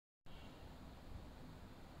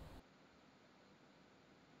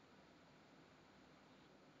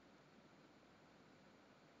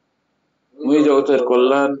জগতের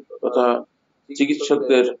কল্যাণ তথা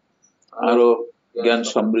চিকিৎসকদের আরো জ্ঞান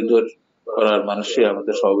সমৃদ্ধ করার মানুষে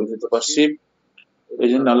আমাদের সহযোগিতা পাচ্ছি। এই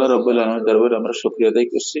জন্য আল্লাহ রাব্বুল আলামিনের দরবারে আমরা শুকরিয়া আদায়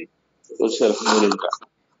করছি, বলছি আলহামদুলিল্লাহ।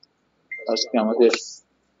 আজকে আমাদের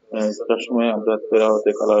সময় আমরা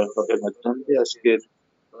তেলাওয়াতে কালামের পাকের মাধ্যম দিয়ে আজকের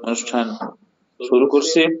অনুষ্ঠান শুরু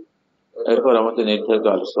করছি। এরপর আমাদের নির্ধারিত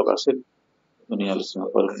আলোচক আছেন, উনি আলোচনা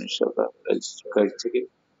করবেন ইনশাআল্লাহ থেকে।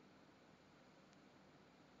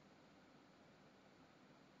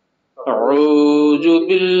 أعوذ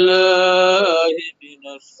بالله من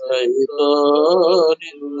الشيطان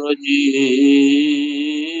الرجيم.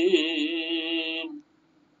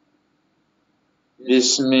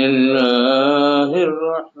 بسم الله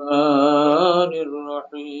الرحمن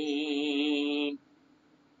الرحيم.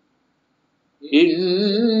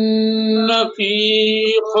 إن في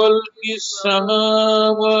خلق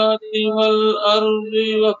السماوات والأرض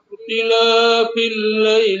واختلاف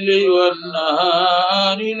الليل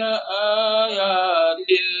والنهار لآيات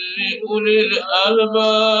لأولي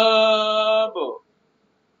الألباب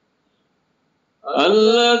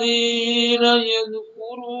الذين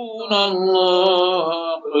يذكرون الله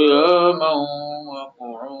قياما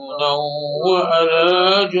وقعودا وعلى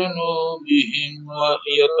جنوبهم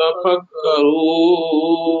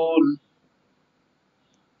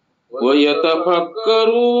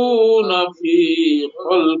ويتفكرون في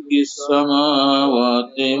خلق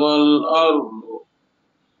السماوات والأرض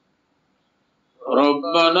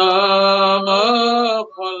ربنا ما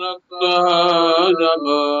خلقت هذا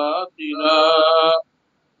باطلا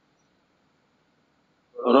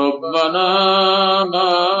ربنا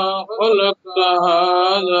ما خلقت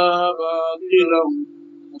هذا باطلا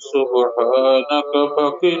سبحانك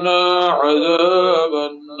فقنا عذاب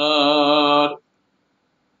النار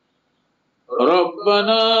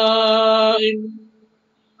ربنا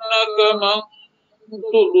إنك من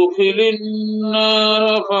تدخل النار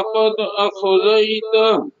فقد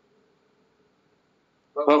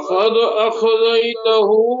أخذيته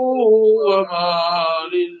وما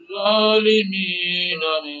للظالمين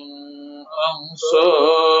من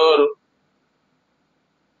أنصار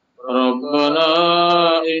ربنا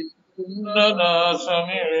إننا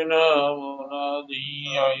سمعنا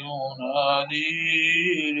مناديا ينادي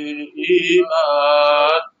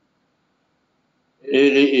للإيمان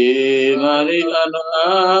أن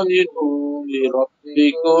آمنوا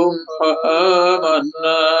بربكم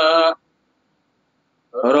فآمنا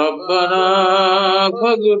ربنا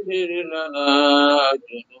فاغفر لنا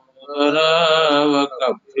ذنوبنا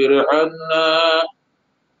وكفر عنا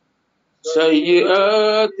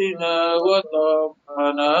سيئاتنا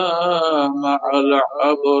وتوفنا مع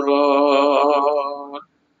الأبرار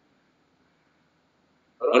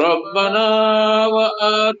ربنا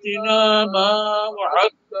وآتنا ما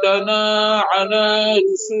وعدتنا على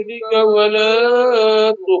رسلك ولا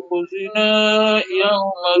تخزنا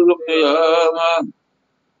يوم القيامة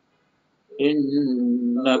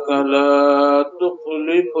إنك لا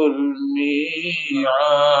تخلف الميعاد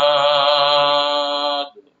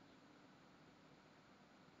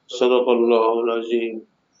صدق الله العظيم।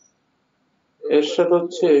 এরশাদ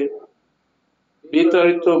হচ্ছে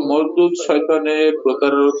বিতাড়িত মরদুদ শয়তানের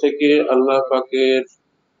প্রতারণা থেকে আল্লাহ পাকের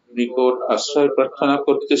নিকট আশ্রয় প্রার্থনা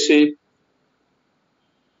করতেছি।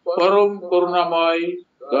 পরম করুণাময়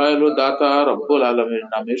দয়ালু দাতা রব্বুল আলামিনের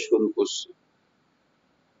নামে শুরু করছি।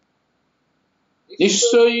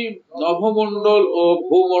 নিশ্চয়ই নভমণ্ডল ও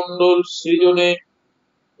ভূমণ্ডল সৃজনে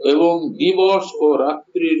এবং দিবস ও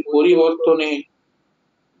রাত্রির পরিবর্তনে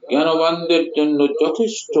জ্ঞানবানদের জন্য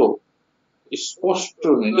যথেষ্ট স্পষ্ট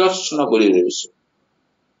নিদর্শনাবলী রয়েছে।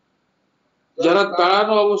 যারা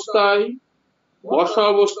দাঁড়ানো অবস্থায়, বসা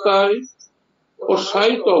অবস্থায় ও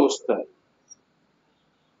শায়িত অবস্থায়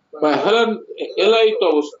বা হেলায়িত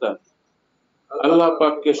অবস্থায় আল্লাহ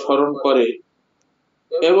পাককে স্মরণ করে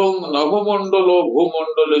এবং নভমণ্ডল ও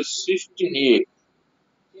ভূমণ্ডলের সৃষ্টি নিয়ে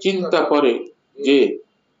চিন্তা করে যে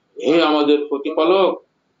হে আমাদের প্রতিপালক,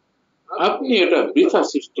 আপনি এটা বৃথা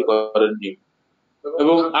সৃষ্টি করেননি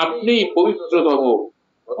এবং আপনি পবিত্রতম,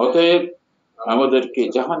 অতএব আমাদেরকে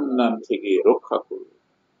জাহান্নাম থেকে রক্ষা করুন।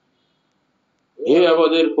 হে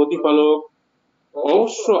আমাদের প্রতিপালক,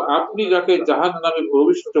 অবশ্য আপনি যাকে জাহান্নামে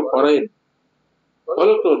প্রবিষ্ট করেন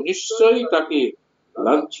ফলত নিশ্চয়ই তাকে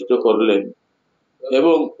লাঞ্ছিত করলেন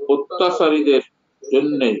এবং অত্যাচারীদের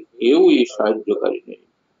জন্য কেউই সাহায্যকারী নেই।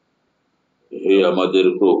 হে আমাদের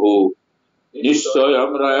প্রভু, নিশ্চয়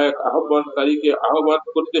আমরা এক আহ্বানকারীকে আহ্বান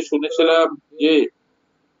করতে শুনেছিলাম যে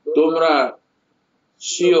তোমরা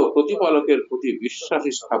স্বীয় প্রতিপালকের প্রতি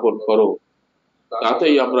বিশ্বাসী স্থাপন করো,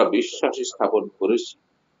 তাতেই আমরা বিশ্বাসী স্থাপন করেছি।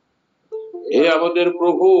 হে আমাদের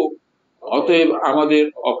প্রভু, অতএব আমাদের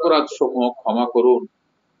অপরাধ সমূহ ক্ষমা করুন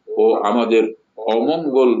ও আমাদের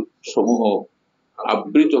অমঙ্গল সমূহ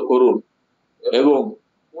আবৃত করুন এবং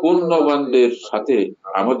পুণ্যবানদের সাথে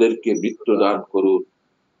আমাদেরকে মৃত্যু দান করুন।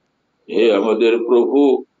 হে আমাদের প্রভু,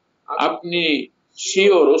 আপনি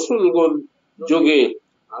স্বীয় রসূলগণ যোগে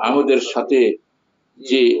আমাদের সাথে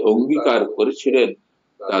যে অঙ্গীকার করেছিলেন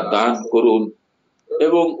তা দান করুন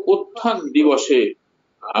এবং উত্থান দিবসে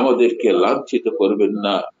আমাদেরকে লাঞ্ছিত করবেন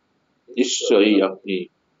না। নিশ্চয়ই আপনি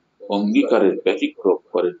অঙ্গীকারের ব্যতিক্রম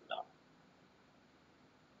করেন না।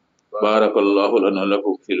 বারাকাল্লাহু লানা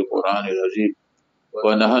লাকুম ফিল কুরআনিল আযীম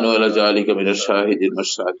ওয়া নাহনু আলা যালিকা মিনাশ শাহিদিন ওয়াশ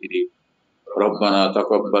শাকিরিন। রব্বানা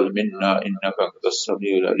তাকাব্বাল মিন্না ইন্নাকা আনতাস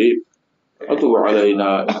সামিউল আলিম ওয়া তুব আলাইনা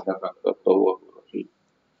ইন্নাকা আনতাত তাওয়াবুর রহিম।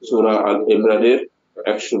 সূরা আল ইমরানের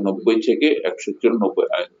 190 থেকে 194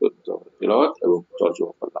 আয়াত পর্যন্ত তিলাওয়াত এবং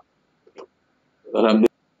তরজমা করলাম। আলহামদুলিল্লাহ।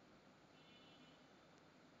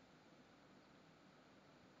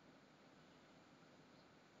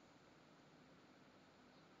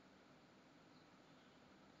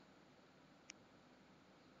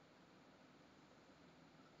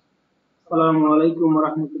 আসসালামু আলাইকুম ওয়া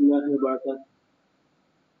রাহমাতুল্লাহি ওয়া বারাকাতুহু।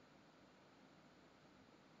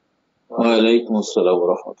 ওয়া আলাইকুম আসসালাম ওয়া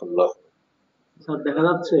রাহমাতুল্লাহ। স্যার দেখা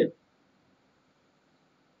যাচ্ছে?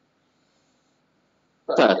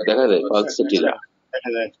 স্যার দেখা যায় পালসেটিলা।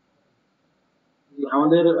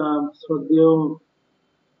 আমাদের শ্রদ্ধেয়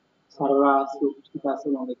স্যাররা আজকে উপস্থিত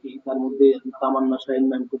আছেন অনেকেই, তার মধ্যে তামান্না শাহিন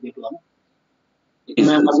ম্যামকে দেখলাম।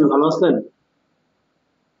 ম্যাম, আপনি ভালো আছেন?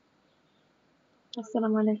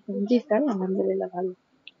 আসসালামু আলাইকুম। জি স্যার, আলহামদুলিল্লাহ ভালো।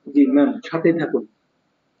 জি ম্যাম, সাথেই থাকুন।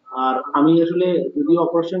 আর আমি আসলে যদি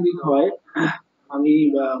অপ্রাসঙ্গিক হয়, আমি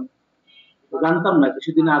জানতাম না,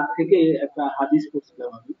 কিছুদিন আগ থেকে একটা হাদিস পড়ছিলাম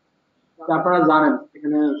আমি। তা আপনারা জানেন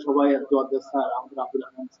এখানে সবাই জোয়াদ্দার স্যার, আমাদের আব্দুল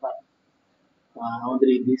রহমান স্যার, আমাদের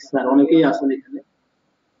ইদ্রিস স্যার, অনেকেই আছেন এখানে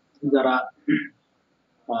যারা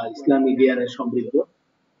ইসলামী জ্ঞানে সমৃদ্ধ।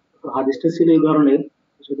 তো হাদিসটা ছিল এই ধরনের,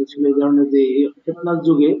 সেটা ছিল এই ধরনের যে ফিতনার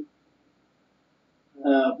যুগে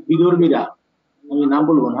বিধর্মীরা, আমি নাম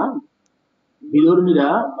বলবো না, বিধর্মীরা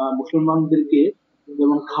মুসলমানদেরকে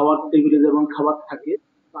যেমন খাওয়ার টেবিলে যেমন খাবার থাকে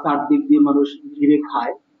তার দিক দিয়ে মানুষ ঘিরে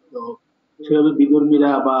খায়, তো সেভাবে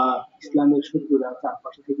বিধর্মীরা বা ইসলামের শত্রুরা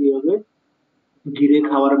চারপাশে থেকে এভাবে ঘিরে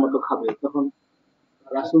খাওয়ার মতো খাবে। তখন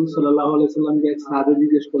রাসূল সাল্লাল্লাহু আলাইহি সাল্লামকে এক সাহাবী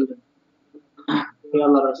জিজ্ঞেস করলেন, হে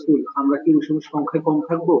আল্লাহ রাসূল, আমরা কি ওই সময় সংখ্যায় কম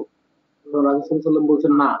থাকবো? তখন রাসূল সাল্লাল্লাহু আলাইহি সাল্লাম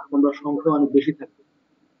বলছেন, না, তোমরা সংখ্যায় অনেক বেশি থাকবে,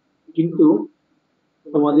 কিন্তু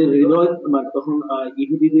তোমাদের হৃদয়, তখন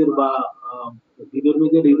ইহুদিদের বা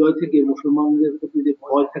বিধর্মীদের হৃদয় থেকে মুসলমানদের প্রতি যে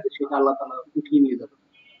ভয় থাকে সেটা আল্লাহ তাআলা উঠিয়ে নিয়ে যাবে।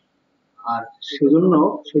 আর সেজন্য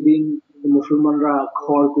সেদিন মুসলমানরা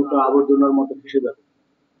খড় কুটা আবর্জনার মতো ভেসে যাবে।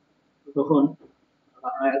 তখন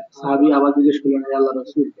এক সাহাবী আবার জিজ্ঞেস করলেন, হে আল্লাহ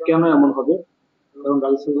রাসূল, কেন এমন হবে? তখন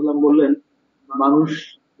রাসূল সাল্লাল্লাহু আলাইহি ওয়াসাল্লাম বললেন, মানুষ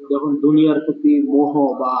যখন দুনিয়ার প্রতি মোহ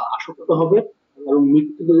বা আসক্ত হবে এবং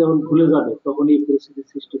মৃত্যুকে যখন ভুলে যাবে তখন এই পরিস্থিতির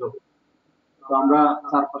সৃষ্টি হবে। তো আমরা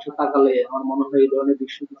চারপাশে তাকালে আমার মনে হয় এই ধরনের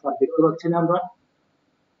দৃশ্য কি স্যার দেখতে পাচ্ছি না আমরা?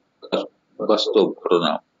 বাস্তব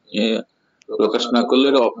ঘটনা প্রকাশ না করলে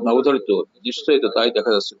অবধারিত, নিশ্চয়ই তো তাই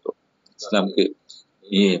দেখা যাচ্ছে। তো ইসলামকে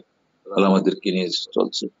নিয়ে আমাদেরকে নিয়ে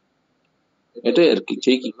চলছে, এটাই আর কি।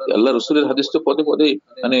 সেই আল্লাহ রসুলের হাদিস তো পদে পদে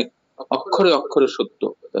মানে অক্ষরে অক্ষরে সত্য,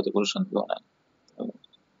 তাতে কোনো সন্দেহ নাই।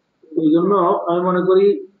 এই জন্য আমি মনে করি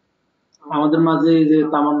আমাদের মাঝে যে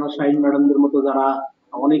তামান্না শাহিন ম্যাডামদের মতো যারা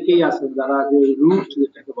অনেকেই আছেন, যারা যে রুট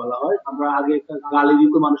যেটাকে বলা হয়, আমরা আগে একটা গালি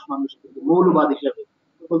দিত মানুষকে মৌলবাদ হিসাবে,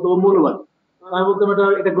 বলতো ও মৌলবাদ। আমি বলতাম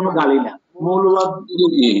এটা কোনো গালি না, মৌলবাদ।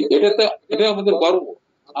 এটা আমাদের গর্ব,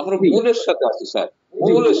 আমরা মূলের সাথে আছি স্যার,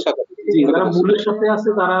 মূলের সাথে। যারা মূলের সাথে আছে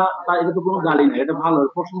তারা, এটা তো কোনো গালি না, এটা ভালো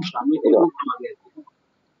প্রশংসা, আমি এটাই বলতাম আগে।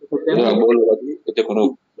 এটা কোনো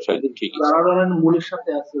যারা ধরেন মূলের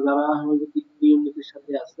সাথে আছে, যারা নিয়ম নীতির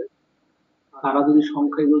সাথে আছে, তারা যদি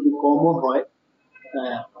সংখ্যায় যদি কমও হয়,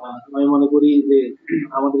 আমি মনে করি যে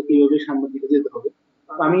আমাদেরকে এইভাবে সামনের দিকে যেতে হবে।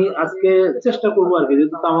 আমি আজকে চেষ্টা করবো আর কি,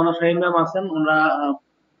 যেহেতু তামান্না শাহিন ম্যাম আছেন, ওনারা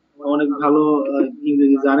অনেক ভালো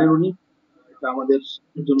ইংরেজি জানেন উনি, এটা আমাদের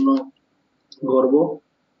জন্য গর্ব।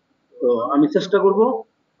 তো আমি চেষ্টা করব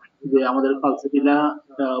যে আমাদের পালসেটিলা,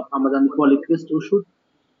 আমরা জানি পলিক্রেস্ট ওষুধ,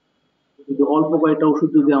 কিন্তু অল্প কয়েকটা ওষুধ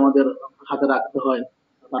যদি আমাদের হাতে রাখতে হয়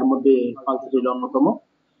তার মধ্যে পালসেটিলা অন্যতম।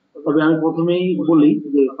 তবে আমি প্রথমেই বলি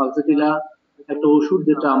যে পালসেটিলা একটা ওষুধ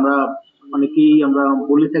যেটা আমরা অনেকেই আমরা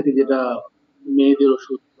বলে থাকি যেটা মেয়েদের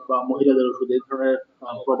ওষুধ বা মহিলাদের ওষুধ, এই ধরনের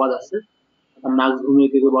প্রবাদ আছে। আর নাক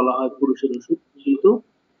ঘুমিয়ে থেকে বলা হয় পুরুষের ওষুধ, কিন্তু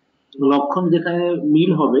লক্ষণ যেখানে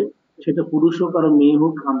মিল হবে সেটা পুরুষ হোক আর মেয়ে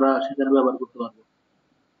হোক আমরা সেখানে ব্যবহার করতে পারবো।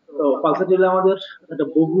 তো পালসাটিলা আমাদের একটা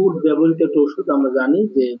বহুল ব্যবহৃত একটা ওষুধ। আমরা জানি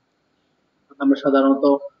যে আমরা সাধারণত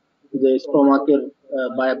যে স্টমাকের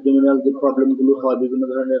বা অ্যাবডোমিনাল যে প্রবলেম গুলো হয় বিভিন্ন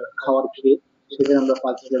ধরনের খাবার খেয়ে, সেখানে আমরা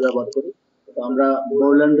পালসিটা ব্যবহার করি। তো আমরা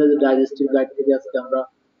বোরল্যান্ডের ডাইজেস্টিভ গাইড থেকে আজকে আমরা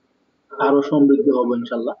আরো সমৃদ্ধ হব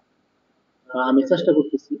ইনশাল্লাহ। আমি চেষ্টা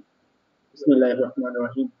করতেছি। বিসমিল্লাহির রহমানির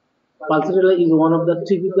রহিম। Pulsatilla is one of the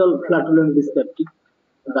typical flatulent dyspeptic.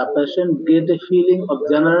 The patient get a feeling of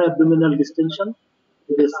general abdominal distension.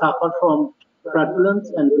 They suffer from flatulence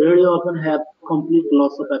and very often have complete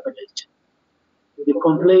loss of appetite. They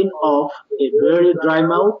complain of a very dry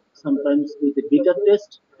mouth, sometimes with a bitter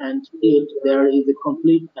taste, and yet there is a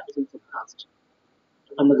complete absence of thirst.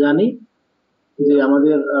 আমরা জানি যে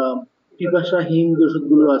আমাদের পিপাসাহীন যে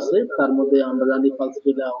ওষুধগুলো আছে তার মধ্যে আমরা জানি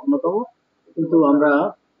পালসিটিলা অন্যতম, কিন্তু আমরা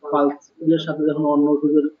পালসিটিলার সাথে যখন অন্য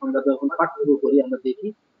ওষুধের আমরা যখন পার্থক্য করি আমরা দেখি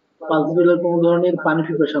পালসিটিলার কোনো ধরনের পানি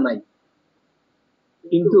পিপাসা নাই,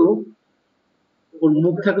 কিন্তু ওর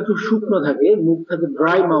মুখ থাকে খুব শুকনো থাকে, মুখ থাকে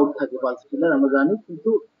ড্রাই মাউথ থাকে পালসিটিলার আমরা জানি, কিন্তু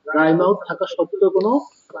ড্রাই মাউথ থাকা সত্ত্বেও কোনো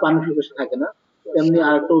পানি পিপাসা থাকে না। তেমনি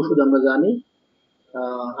আরেকটা ওষুধ আমরা জানি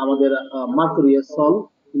আমাদের মার্কুরিয়াস সল,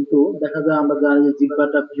 কিন্তু দেখা যায় আমরা জানি যে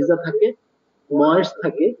জিহ্বাটা ভিজা থাকে, ময়েস্ট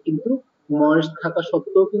থাকে, কিন্তু ময়েস্ট থাকা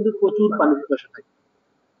সত্ত্বেও কিন্তু প্রচুর পানি পিপাসা থাকে।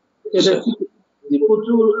 এটা যে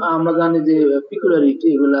প্রচুর আমরা জানি যে পিকুলারিটি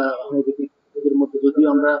এগুলা হোমিওপ্যাথিক এর মধ্যে, যদিও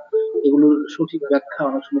আমরা এগুলোর সঠিক ব্যাখ্যা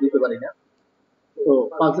অনেক সময় দিতে পারি না। তো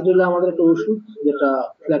পালসিটিলা আমাদের একটা ওষুধ যেটা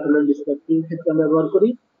ফ্ল্যাটুলেন্ট ডিসপেপটিক ক্ষেত্রে আমরা ব্যবহার করি।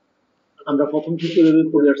 আমরা প্রথম থেকে এভাবে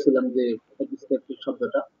পড়ে আসছিলাম যে ডিসপেপটিক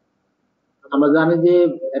শব্দটা। আমরা জানি যে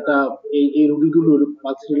এটা এই রোগীগুলোর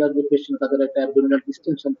পালসিটিলার যে পেশেন্ট তাদের একটা অ্যাবডোমিনাল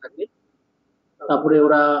ডিস্টেনশন থাকে। তারপরে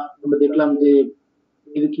ওরা আমরা দেখলাম যে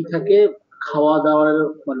এর কি থাকে, খাওয়া দাওয়ার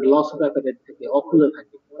মানে লস অফ অ্যাপেটাইট থাকে, অক্ষুধা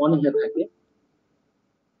থাকে, অনীহা থাকে,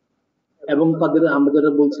 এবং তাদের আমরা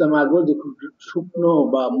যেটা বলছিলাম আগে যে খুব শুকনো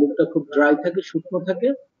বা মুখটা খুব ড্রাই থাকে, শুকনো থাকে,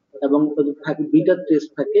 এবং তাদের থাকে বিটার টেস্ট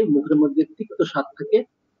থাকে, মুখের মধ্যে তিক্ত স্বাদ থাকে,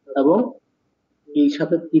 এবং এই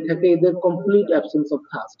সাথে কি থাকে, এদের কমপ্লিট অ্যাবসেন্স অফ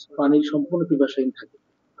থার্স্ট, পানির সম্পূর্ণ পিপাসাহীন থাকে।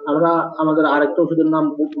 আমরা আমাদের আরেকটা ওষুধের নাম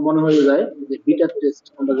মনে হয়ে যায় যে বিটার টেস্ট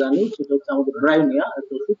আমরা জানি, সেটা হচ্ছে আমাদের ব্রাইনিয়া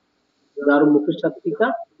একটা ওষুধ, যার মুখের স্বাদ ফিকা,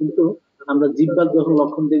 কিন্তু আমরা জিহ্বার যখন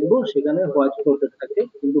লক্ষণ দেখবো সেখানে হোয়াইট ফ্লোটেড থাকে,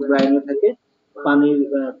 কিন্তু ব্রাইনিয়া থাকে পানির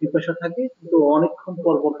পিপাসা থাকে, কিন্তু অনেকক্ষণ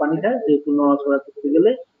পর পর পানি খায়, যেহেতু নড়াচড়া করতে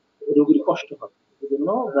গেলে রোগীর কষ্ট হয়, এই জন্য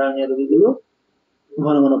ব্রাইনিয়া রোগীগুলো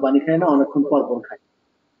ঘন ঘন পানি খায় না, অনেকক্ষণ পর পর খায়।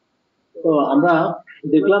 তো আমরা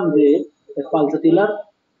দেখলাম যে পালসেটিলার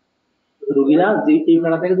রোগীরা যে এই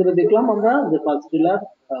মেলা থেকে যেটা দেখলাম আমরা যে পালসেটিলার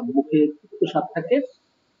মুখে তিক্ত স্বাদ থাকে,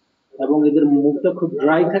 এবং এদের মুখটা খুব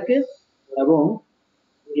ড্রাই থাকে, এবং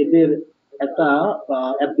এদের একটা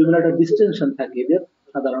অ্যাবডোমিনাল একটা ডিস্টেনশন থাকে এদের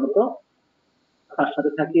সাধারণত, তার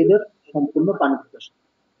সাথে থাকে এদের সম্পূর্ণ পানি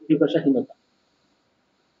পিপাসাহীনতা।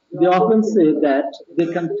 They often say that they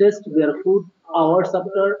can taste their food hours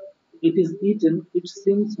after it is eaten. It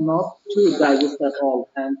seems not to digest at all,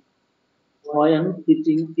 and when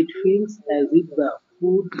eating, it feels as if the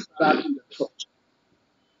food is stuck in the throat.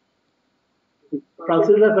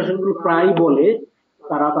 পালসেটিলার পেশেন্টগুলো প্রায় বলে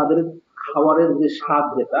তারা তাদের খাবারের যে স্বাদ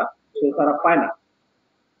যেটা সেটা তারা পায় না,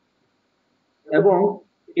 এবং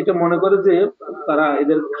এটা মনে করে যে তারা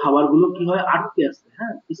এদের খাবারগুলো কি হয় আটকে আছে।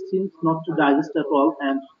 হ্যাঁ, it seems not to digest at all,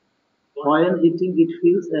 and when eating it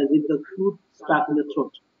feels as if the food stuck in the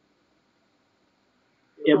throat.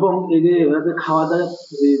 এবং এই যে এরা যে খাওয়া দাওয়া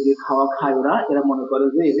যে খাওয়া খায় ওরা, এরা মনে করে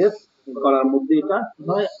যে এদের গলার মধ্যে এটা কি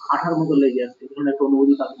হয় আঠার মতো লেগে আছে, এখানে একটা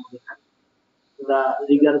অনুভূতি তাদের মধ্যে থাকে। The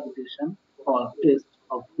regurgitation or taste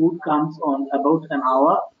of food comes on about an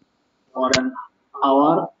hour or an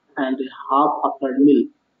hour and a half after meal.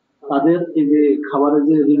 তাদের এই যে খাবারের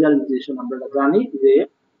যে রিগার্জিটেশন আমরা জানি যে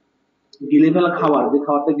গিলে ফেলা খাবার, যে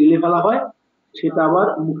খাবারটা গিলে ফেলা হয় সেটা আবার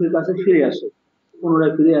মুখের কাছে ফিরে আসে,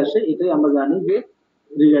 পুনরায় ফিরে আসে, এটাই আমরা জানি যে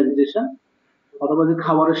রিগার্জিটেশন। অথবা যে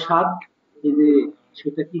খাবারের স্বাদ এই যে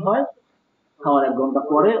সেটা কি হয় খাওয়ার 1 ঘন্টা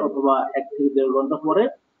পরে অথবা 1 থেকে 1.5 ঘন্টা পরে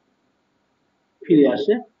ফিরে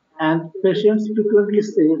আসে। And patients frequently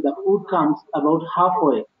say the food comes about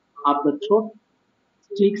halfway up the throat,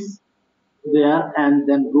 sticks there and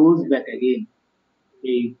then goes back again.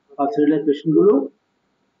 এই পালসেটিলার পেশেন্ট গুলো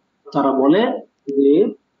তারা বলে যে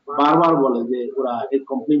বারবার বলে যে ওরা এই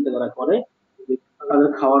কমপ্লেইনটা যারা করে যে তাদের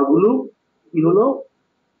খাবার গুলো কি হলো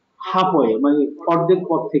হাফওয়ে মানে অর্ধেক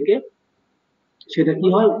পথ থেকে সেটা কি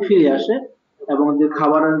হয় ফিরে আসে, এবং যে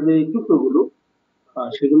খাবারের যে টুকরোগুলো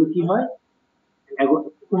সেগুলো কি হয়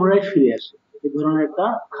পুনরায় ফিরে আসে। এই ধরনের একটা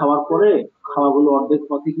খাওয়ার পরে খাওয়াগুলো অর্ধেক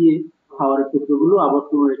পথে গিয়ে খাবারের টুকরোগুলো আবার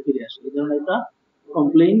পুনরায় ফিরে আসে, এই ধরনের একটা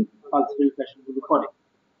কমপ্লেইন পালসেটিলার পেশেন্ট গুলো করে।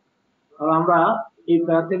 তাহলে আমরা এই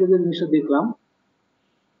প্যারা থেকে যে জিনিসটা দেখলাম,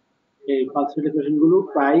 এই পালসেটিলার পেশেন্ট গুলো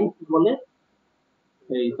প্রায় বলে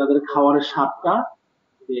এই তাদের খাবারের স্বাদটা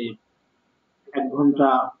 1 ঘন্টা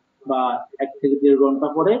বা 1 থেকে 1.5 ঘন্টা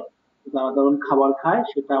পরে তারা যখন খাবার খায়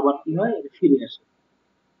সেটা আবার কি হয়, এটা ফিরে আসে।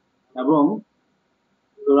 এবং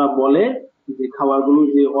ওরা বলে যে খাবারগুলো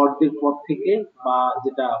যে অর্ধেক পথ থেকে বা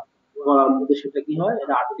যেটা গলার মধ্যে সেটা কি হয়,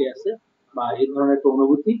 এটা আটকে আছে বা এই ধরনের একটা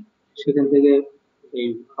অনুভূতি, সেখান থেকে এই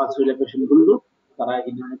পালসেরিয়া পেশেন্ট গুলো তারা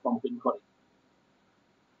এই ধরনের কমপ্লেন করে।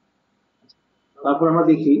 তারপর আমরা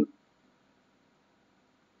দেখি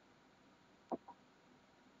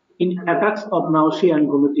in attacks of nausea and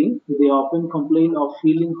vomiting they often complain of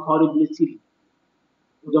feeling horribly chilly।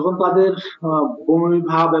 যখন তাদের বমি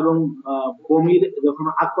ভাব এবং বমির যখন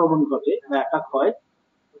আক্রমণ ঘটে বা অ্যাটাক হয়,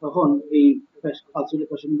 তখন এই পালসেরিয়া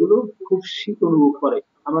পেশেন্ট গুলো খুব শীত অনুভব করে।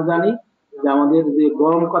 আমরা জানি যে আমাদের যে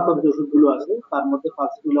গরম কাতর যে ওষুধগুলো আছে তার মধ্যে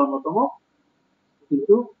পালসেরিয়া অন্যতম,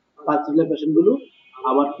 কিন্তু পালসেরিয়া পেশেন্ট গুলো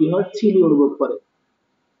আবার কি হয়, চিলি অনুভব করে।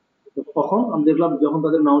 তো তখন আমরা দেখলাম যখন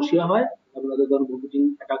তাদের নাউসিয়া হয় এবং তাদের যখন ভমিটিং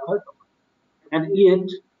অ্যাটাক হয় তখন। And yet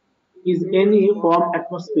is any warm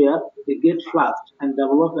atmosphere they get flushed and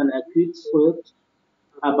develop an acute sweat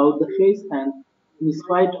about the face, and in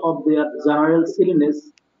spite of their general silliness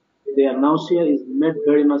their nausea is made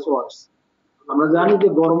very much worse। আমরা জানি যে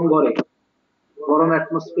গরম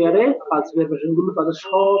অ্যাটমসফিয়ারে পালসেরিয়া patient গুলো তাদের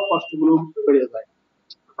সব কষ্টগুলো বেড়ে যায়।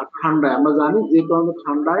 আর ঠান্ডায় আমরা জানি যে কারণে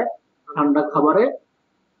ঠান্ডা খাবারে,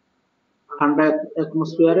 ঠান্ডা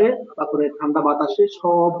অ্যাটমসফিয়ারে, তারপরে ঠান্ডা বাতাসে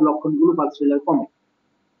সব লক্ষণগুলো পালসেরিয়ার কমে।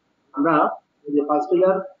 আমরা যে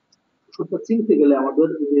পালসেরিয়ার ওষুধটা চিনতে গেলে আমাদের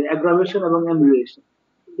যে অ্যাগ্রাভেশন এবং অ্যামিউলেশন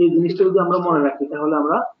এই জিনিসটা যদি আমরা মনে রাখি তাহলে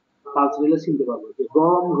আমরা পালসেরিয়া চিনতে পারবো যে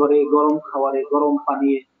গরম ঘরে, গরম খাবারে, গরম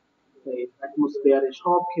পানীয়, অ্যাটমসফিয়ারে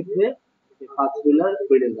সব ক্ষেত্রে পালসেরিয়া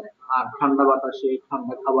বেড়ে যায়। আর ঠান্ডা বাতাসে,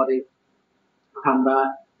 ঠান্ডা খাবারে, ঠান্ডা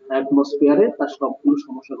অ্যাটমসফিয়ারে তার সবগুলো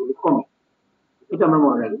সমস্যাগুলো কমে। এটা আমরা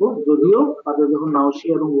মনে রাখবো। যদিও তাদের যখন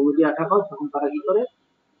নাউসিয়া এবং বমিটি অ্যাটাক হয় তখন তারা কি করে,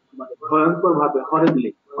 মানে ভয়ঙ্কর ভাবে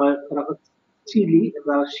হরিবলি তারা চিলি,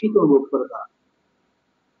 তারা শীত অনুভব করে। তারা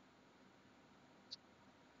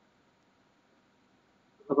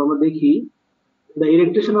তারপর আমরা দেখি the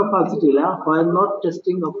irritation of Pulsatilla while not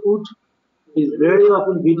tasting of food is very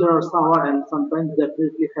often bitter or sour and sometimes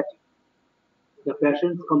definitely fatty. The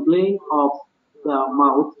patients complain of the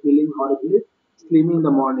mouth feeling horribly slimy in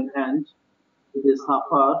the morning and they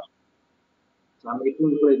suffer। আমরা একটু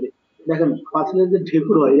করে দেখেন পালসেরিয়া যে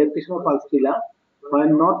ঢেকুর হয়, irritation of পালসেরিয়া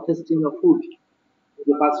while not tasting of food,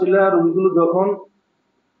 যে পালসেরিয়া রোগীগুলো যখন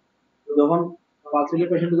যখন পালসেরিয়া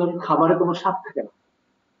পেশেন্ট যখন খাবারে কোনো স্বাদ থাকে না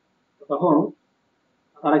তখন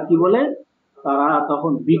তারা কি বলে, তারা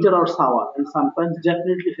তখন bitter or sour and sometimes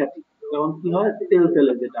definitely fatty, যখন কি হয়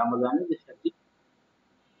তেলে যেটা আমরা জানি যে ফ্যাটি,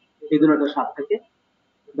 এই ধরনের একটা স্বাদ থাকে।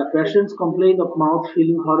 The patients complain of mouth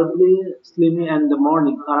feeling horribly slimy and the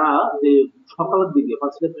morning, তারা যে সকালের দিকে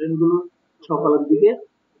পালসেরিয়া পেশেন্ট গুলো সকালের দিকে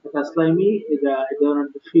একটা স্লাইমি এটা ধরনের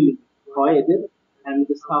একটা ফিলিং হয় এদের, and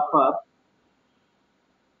they suffer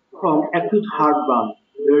from acute heartburn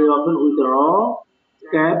very often with a raw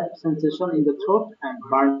scab sensation in the throat and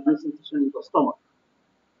burning sensation in the stomach।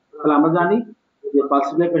 তাহলে আমরা জানি যে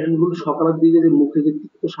পালসেরিয়া পেশেন্ট গুলো সকালের দিকে যে মুখে যে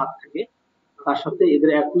তিক্ত স্বাদ থাকে তার সাথে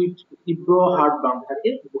এদের অ্যাকুইট তীব্র হার্টবার্ন থাকে,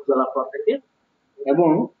 বুক জ্বালা পোড়া থাকে,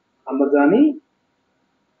 এবং আমরা জানি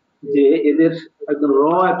যে এদের একদম র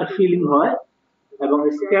একটা ফিলিং হয় এবং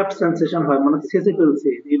স্ক্যাব সেন্সেশন হয়, মানে ছেঁচে ফেলছে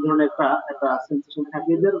এই ধরনের একটা সেন্সেশন থাকে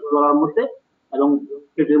এদের গলার মধ্যে, এবং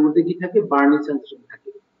পেটের মধ্যে কি থাকে, বার্নিং সেন্সেশন থাকে।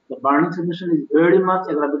 The burning sensation is very much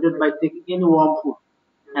aggravated by taking any warm food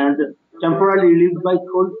and temporarily relieved by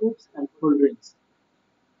cold foods and cold drinks।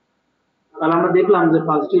 তাহলে আমরা দেখলাম যে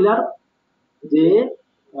পালসেরিয়ার যে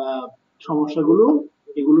সমস্যাগুলো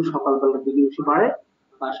এগুলো সকালবেলার দিকে বেশি বাড়ে,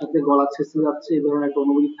 তার সাথে গলা ছেঁচে যাচ্ছে এই ধরনের একটা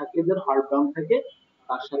অনুভূতি থাকে, এদের হার্ট ডাউন থাকে,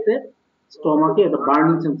 তার সাথে স্টমাকে একটা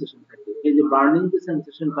বার্নিং সেন্সেশন থাকে। এই যে বার্নিং যে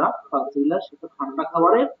সেন্সেশনটা পালসেরিয়ার সেটা ঠান্ডা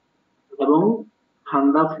খাবারে এবং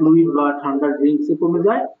ঠান্ডা ফ্লুইড বা ঠান্ডা ড্রিঙ্কসে কমে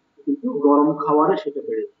যায়, কিন্তু গরম খাবারে সেটা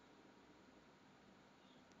বেড়ে যায়।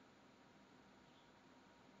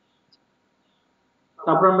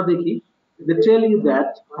 তারপর আমরা দেখি they tell you that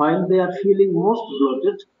when they are feeling most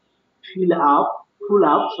bloated, full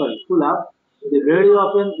up, they very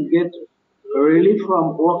often get relief from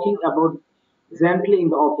walking about gently in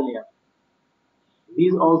the open air.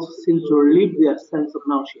 These also seem to relieve their sense of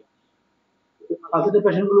nausea। পাশের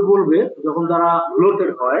patient গুলো বলবে যখন তারা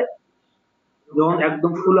bloated হয়, যখন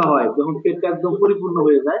একদম ফুলা হয়, যখন পেটটা একদম পরিপূর্ণ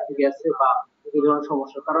হয়ে যায় গ্যাসে বা এই ধরনের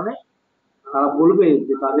সমস্যার কারণে, তারা বলবে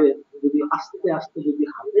যে তাদের যদি আস্তে আস্তে যদি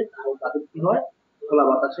হাঁটে তাহলে তাদের কি হয়, খোলা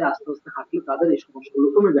বাতাসে আস্তে আস্তে হাঁটলে তাদের এই সমস্যাগুলো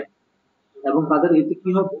কমে যায় এবং তাদের এতে কি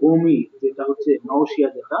হয়, বমি যেটা হচ্ছে নাউসিয়া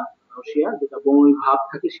যেটা বমি ভাব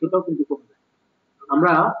থাকে সেটাও কিন্তু কমে যায়।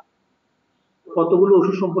 আমরা কতগুলো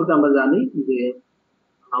ওষুধ সম্পর্কে আমরা জানি যে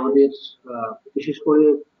আমাদের বিশেষ করে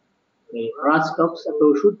রাজটক্স একটা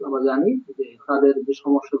ওষুধ আমরা জানি যে তাদের যে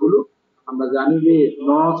সমস্যাগুলো আমরা জানি যে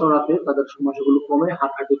নড়াচড়াতে তাদের সমস্যাগুলো কমে,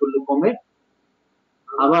 হাঁটাহাঁটি করলে কমে।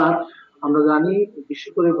 আবার আমরা জানি বিশেষ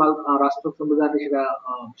করে রাজটক্স আমরা জানি সেটা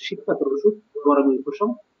শীতকাতর ওষুধ, গরমের উপশম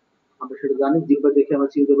আমরা সেটা জানি, জিহ্বা দেখে আমরা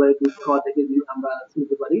চিনতে পারি, দুধ খাওয়া থেকে আমরা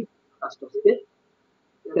চিনতে পারি রাজটক্সকে।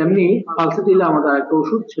 তেমনি পালসেটিলা আমাদের একটা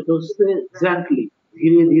ওষুধ, সেটা হচ্ছে জেন্টলি,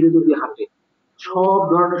 ধীরে ধীরে যদি হাঁটে সব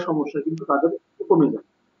ধরনের সমস্যা কিন্তু তাদের কমে যায়।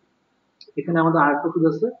 এখানে আমাদের আরেকটা ওষুধ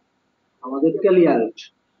আছে আমাদের ক্যালিয়ারেট,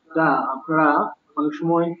 যা আপনারা অনেক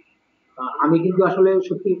সময় আমি কিন্তু আসলে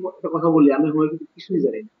সত্যি একটা কথা বলি, আমি হোমিওপ্যাথি কিছুই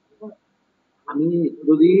জানি না। আমি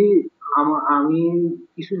যদি আমি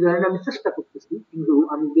কিছু জানি না, আমি চেষ্টা করতেছি, কিন্তু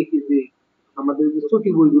আমি দেখি যে আমাদের যে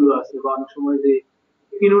চটি বইগুলো আছে বা অনেক সময় যে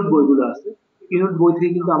কিনোট বইগুলো আছে, কিনোট বই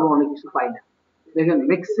থেকে কিন্তু আমরা অনেক কিছু পাই না। দেখেন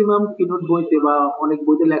ম্যাক্সিমাম কিনোট বইতে বা অনেক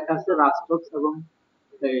বইতে লেখা আছে রাজটক্স এবং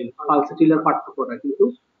পালসেটিলার পার্থক্যটা, কিন্তু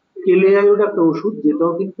কেলিয়াইড একটা ওষুধ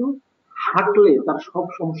যেটাও কিন্তু হাঁটলে তার সব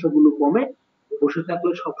সমস্যাগুলো কমে, বসে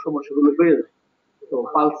থাকলে সব সমস্যাগুলো বেড়ে যায়। তো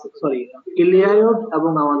কেলিয়াইড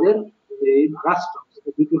এবং আমাদের এই রাজটক্স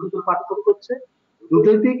দুটো ওষুধের পার্থক্য হচ্ছে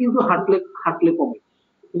দুটোতেই কিন্তু হাঁটলে হাঁটলে কমে,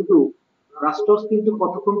 কিন্তু রাজটক্স কিন্তু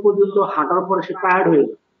কতক্ষণ পর্যন্ত হাঁটার পরে সে টায়ার্ড হয়ে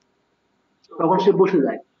যায়, তখন সে বসে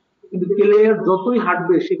যায়। কিন্তু কেলিয়াইড যতই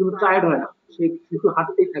হাঁটবে সে কিন্তু টায়ার্ড হয় না, সে কিন্তু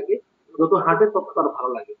হাঁটতেই থাকে, যত হাঁটে তত তার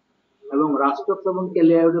ভালো লাগে। এবং রাজটক্স এবং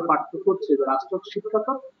কেলিয়াইডের পার্থক্য হচ্ছে রাজটক্স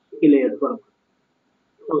শীতকাতর, কেলিয়াইড গরম।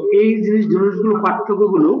 তো এই জিনিসগুলো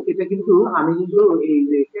পার্থক্যগুলো এটা কিন্তু আমি কিন্তু এই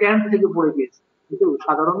যে ক্যাম্প থেকে পড়ে গিয়েছি, কিন্তু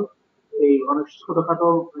সাধারণ এই অনেক ছোটখাটো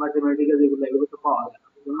ম্যাথমেটিক্যাল যেগুলো এগুলো তো পাওয়া যায় না।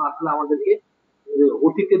 এই জন্য আসলে আমাদেরকে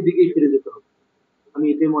অতীতের দিকেই ফিরে যেতে হবে, আমি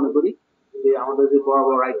এটাই মনে করি যে আমাদের যে বড়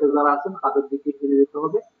বড় রাইটার যারা আছেন তাদের দিকে ফিরে যেতে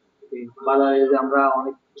হবে। এই বাজারে যে আমরা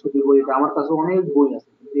অনেক ছবি বই, আমার কাছে অনেক বই আছে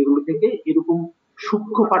কিন্তু এগুলো থেকে এরকম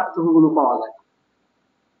সূক্ষ্ম পার্থক্য গুলো পাওয়া যায় না।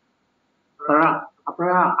 তারা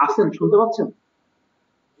আপনারা আছেন, শুনতে পাচ্ছেন?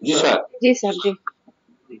 জি স্যার। জি স্যার, জি।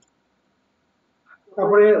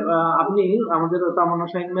 তারপরে আপনি আমাদের তামান্না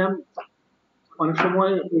শাহিন ম্যাম অনেক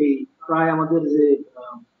সময় এই প্রায় আমাদের যে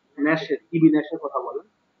ন্যাশের ইবি ন্যাশের কথা বলেন,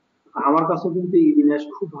 আমার কাছে কিন্তু ইবি ন্যাশ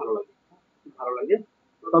খুব ভালো লাগে, খুব ভালো লাগে।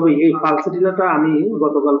 তবে এই পালসেটিলাটা আমি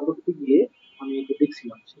গতকাল করতে গিয়ে আমি একটু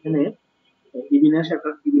দেখছিলাম, সেখানে ইবি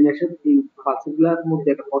ন্যাশের এই পালসেটিলার মধ্যে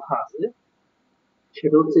একটা কথা আছে,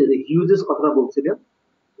 সেটা হচ্ছে যে হিউজেস কথাটা বলছিলেন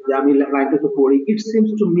যে আমি লাইনটা একটু পড়ি। It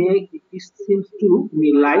seems to me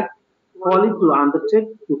like calling to undertake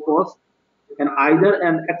to cause and either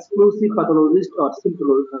an exclusive pathologist or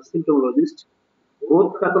symptomologist. Both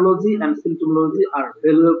pathology and symptomology are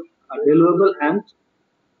valuable and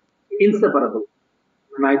inseparable.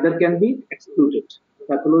 Neither can be excluded.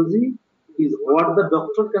 Pathology is what the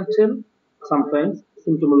doctor can tell. Sometimes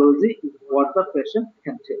symptomology is what the patient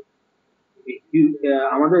can tell.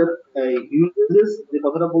 আমাদের Hughes যে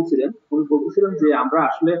কথাটা বলছিলেন, উনি বলতেছিলেন যে আমরা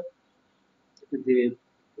আসলে যে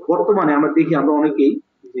বর্তমানে আমরা দেখি আমরা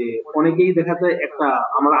অনেকেই দেখা যায় একটা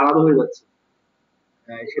আমরা আলাদা হয়ে যাচ্ছে।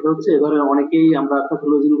 সেটা হচ্ছে ধরেন অনেকেই আমরা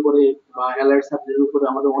প্যাথোলজির উপরে বা অ্যালার্ট সাবজেক্টের উপরে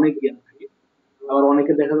আমাদের অনেক জ্ঞান থাকে, আবার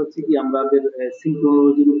অনেকে দেখা যাচ্ছে কি আমাদের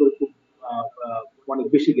সিম্পটোলজির উপরে খুব অনেক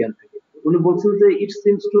বেশি জ্ঞান থাকে। উনি বলছেন যে it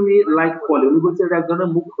seems to me like পলি, উনি বলছেন এটা এক ধরনের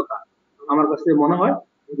মুখ্যতা। আমার কাছে মনে হয়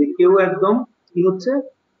যে কেউ একদম কি হচ্ছে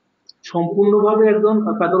সম্পূর্ণভাবে একজন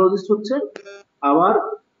প্যাথোলজিস্ট হচ্ছে, আবার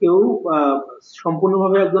কেউ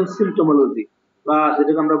সম্পূর্ণভাবে একজন সিমটোমোলজি বা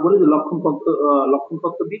যেটাকে আমরা বলি যে লক্ষণ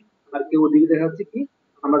তত্ত্ববিদ, আর কেউ ওদিকে দেখা যাচ্ছে কি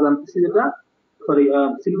আমরা জানতেছি যেটা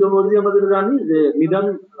সিমটোমোলজি আমরা যেটা জানি যে নিদান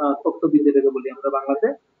তত্ত্ববিদ যেটাকে বলি আমরা বাংলাতে,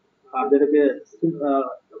 আর যেটাকে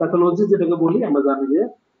প্যাথোলজি যেটাকে বলি আমরা জানি যে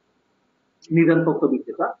নিদান তত্ত্ববিদ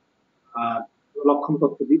যেটা, আর লক্ষণ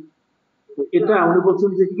তত্ত্ববিদ। এটা উনি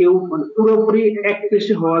বলছেন যে কেউ মানে পুরোপুরি এক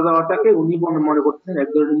পেশে হওয়া যাওয়াটাকে উনি মনে করছেন এক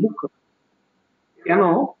ধরনের মুখ্য। কেন?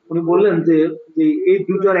 উনি বললেন যে এই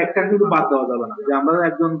দুটার একটা কিন্তু বাদ দেওয়া যাবে না, যে আমরা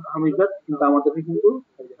একজন হোমিওপ্যাথ কিন্তু আমাদেরকে কিন্তু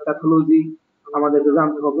প্যাথোলজি আমাদেরকে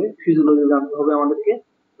জানতে হবে, ফিজিওলজি জানতে হবে আমাদেরকে।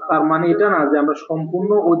 তার মানে এটা না যে আমরা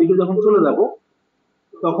সম্পূর্ণ ওদিকে যখন চলে যাব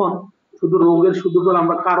তখন শুধু রোগের শুধু করে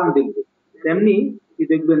আমরা কারণ দেখব। তেমনি কি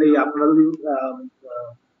দেখবেন এই আপনারা যদি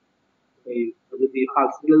এই যদি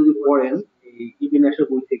পালসিগুলো যদি পড়েন এই ইবিনাসের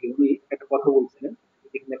বই থেকে, উনি একটা কথা বলছিলেন,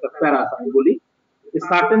 এখানে একটা প্যারা আছে আমি বলি। A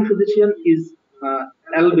certain physician is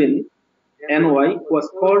Albin NY was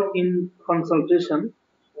called in consultation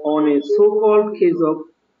on a so-called case of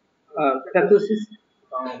pathosis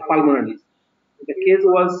pulmonalis. The case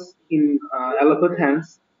was in allopathy hands.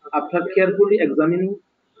 After carefully examining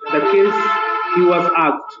the case, he was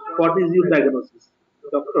asked, "What is your diagnosis,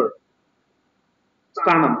 doctor?"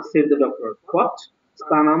 Sternum, said the doctor. What?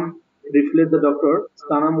 Sternum, replied the doctor.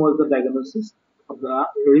 Sternum was the diagnosis of the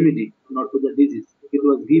remedy, not to the disease. It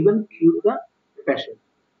was given to the patient.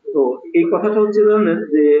 তো এই কথাটা হচ্ছে ধরনের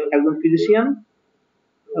যে একজন physician,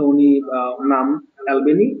 উনি নাম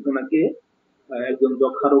অ্যালবেনি, ওনাকে একজন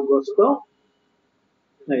যক্ষারোগগ্রস্ত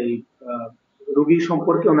এই রোগী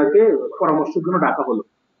সম্পর্কে ওনাকে পরামর্শের জন্য ডাকা হলো।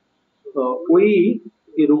 তো ওই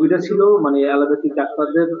রোগীটা ছিল মানে অ্যালোপ্যাথিক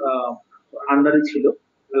ডাক্তারদের আন্ডারে ছিল,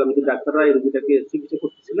 অ্যালোপ্যাথিক ডাক্তাররা এই রোগীটাকে চিকিৎসা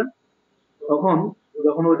করতেছিলেন। তখন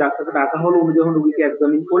যখন ওই ডাক্তারকে ডাকা হলো, উনি যখন রোগীকে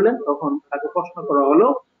এক্সামিন করলেন, তখন তাকে প্রশ্ন করা হলো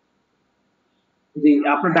যে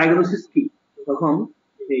আপনার ডায়াগনোসিস কি। তখন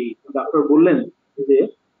এই ডাক্তার বললেন যে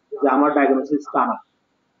যে আমার ডায়াগনোসিস টানা।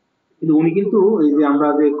 কিন্তু উনি কিন্তু এই যে আমরা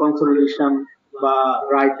যে কনসোলিডেশন বা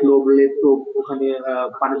রাইট লোব লেফট লোব ওখানে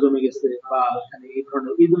পানি জমে গেছে বা এখানে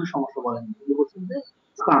এই ধরনের সমস্যা বলেন, উনি বলছেন যে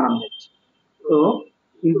স্টানামেট। তো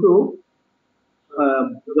কিন্তু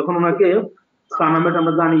যখন ওনাকে স্টানামেট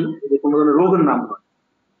আমরা জানি যে কোনো ধরনের রোগের নাম নয়,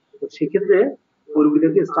 তো সেক্ষেত্রে ওই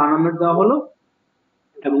রোগীটাকে স্টানামেট দেওয়া হলো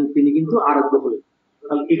এবং তিনি কিন্তু আরোগ্য হলেন।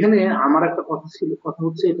 তাহলে এখানে আমার একটা কথা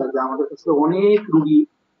হচ্ছে এটা যে আমাদের কাছে অনেক রোগী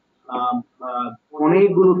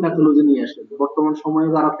অনেকগুলো প্যাথোলজি নিয়ে আসেন। বর্তমান সময়ে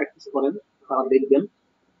যারা প্র্যাকটিস করেন তারা দেখবেন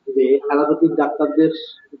যে অ্যালোপ্যাথিক ডাক্তারদের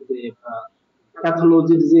যে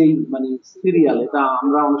প্যাথোলজির যে মানে সিরিয়াল, এটা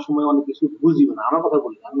আমরা অনেক সময় অনেক কিছু বুঝিও না। আমার কথা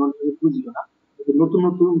বলি, আমি অনেক কিছু বুঝিও না। নতুন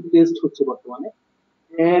নতুন টেস্ট হচ্ছে বর্তমানে,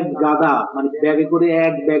 এক গাদা মানে ব্যাগে করে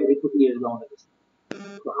এক ব্যাগ রিপোর্ট নিয়ে আসবে আমাদের কাছে।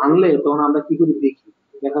 তো আনলে তখন আমরা কি করে দেখি,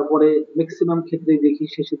 দেখার পরে ম্যাক্সিমাম ক্ষেত্রে দেখি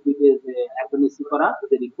শেষের দিকে যে অ্যাপেন্ডিক্স করা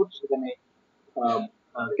যে রিপোর্ট, সেখানে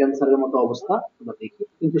ক্যান্সারের মতো অবস্থা আমরা দেখি।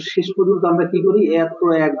 কিন্তু শেষ পর্যন্ত আমরা কি করি, এত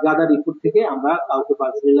এক গাদা রিপোর্ট থেকে আমরা কাউকে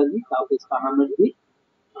পালসেরিলা দিই, কাউকে স্টানামেট দিই,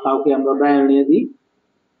 কাউকে আমরা ব্রায়োনিয়া দিই।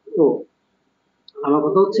 তো আমার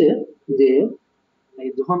কথা হচ্ছে যে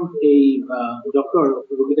যখন এই ডক্টর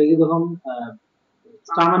রোগীটাকে যখন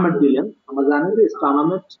স্টানামেট দিলেন, আমরা জানি যে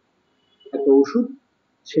স্টানামেট একটা ওষুধ,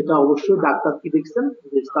 সেটা অবশ্যই ডাক্তার কি দেখছেন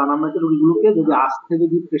যে স্টানামেটের রোগীগুলোকে যদি আস্তে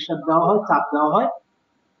যদি প্রেশার দেওয়া হয়, চাপ দেওয়া হয়,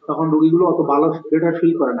 তখন রোগীগুলো অত ভালো বেটার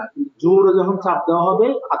ফিল করে না। কিন্তু জোরে যখন চাপ দেওয়া হবে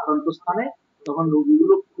আক্রান্ত স্থানে, তখন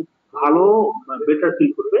রোগীগুলো খুব ভালো বেটার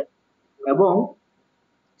ফিল করবে। এবং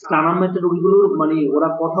স্টানামেটের রোগীগুলোর মানে ওরা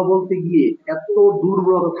কথা বলতে গিয়ে এত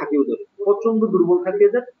দুর্বলতা থাকে, ওদের প্রচন্ড দুর্বল থাকে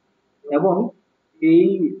এদের, এবং এই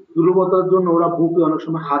দুর্বলতার জন্য ওরা বুকে অনেক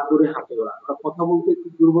সময় হাত ধরে হাঁটে। ওরা কথা বলতে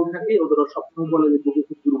খুব দুর্বল থাকে, ওদের সবসময় বলে যে বুকে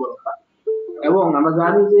খুব দুর্বলতা। এবং আমরা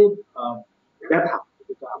জানি যে ব্যথা,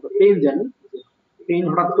 যেটা আমরা পেইন জানি, পেইন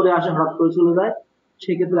হঠাৎ করে আসে, হঠাৎ করে চলে যায়।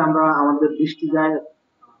 সেক্ষেত্রে আমরা আমাদের দৃষ্টি যায়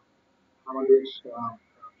আমাদের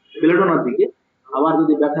বেলেডোনার দিকে। আবার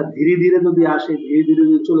যদি ব্যথা ধীরে ধীরে যদি আসে, ধীরে ধীরে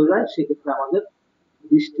যদি চলে যায়, সেক্ষেত্রে আমাদের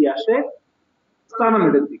দৃষ্টি আসে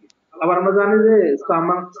স্টানামেটের দিকে। আবার আমরা জানি যে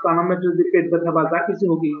স্টানামেটের যে পেট ব্যথা বা যা কিছু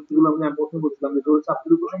হোক, এগুলো আমি প্রথমে বলছিলাম যে জোরে চাপ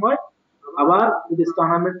দিলে সময়। আবার যদি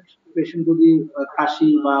স্টানামেট পেশেন্ট যদি কাশি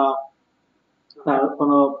বা তার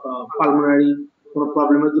কোনো পালমোনারি কোনো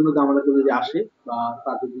প্রবলেমের জন্য আমাদের যদি আসে, বা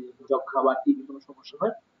তার যদি যক্ষা বা টিবি কোনো সমস্যা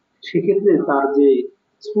হয়, সেক্ষেত্রে তার যে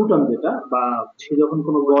স্পুটাম যেটা বা সে যখন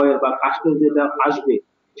কোনো গয়ের বা কাশলে যেটা আসবে,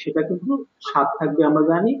 সেটা কিন্তু স্বাদ থাকবে। আমরা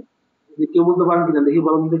জানি যে, কেউ বলতে পারেন কিনা দেখি,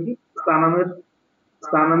 বলেন দেখি।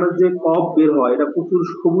 স্টানামের যে কফ বের হয়, এটা প্রচুর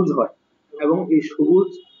সবুজ হয়, এবং এই সবুজ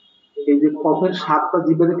এই যে কফের স্বাদটা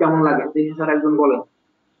জিভে কেমন লাগে দেখি স্যার, একজন বলেন।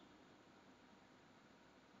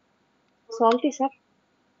 Salty sir.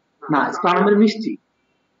 না, স্টানামের মিষ্টি।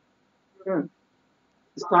 হ্যাঁ,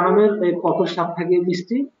 স্টানামের কফের স্বাদ থাকে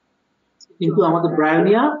মিষ্টি, কিন্তু আমাদের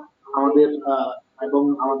ব্রায়োনিয়া, আমাদের এবং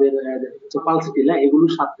আমাদের পালসিটিলা,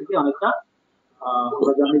 এগুলোর স্বাদ থেকে অনেকটা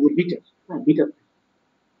আমরা জানি যে বিটার। হ্যাঁ, বিটার।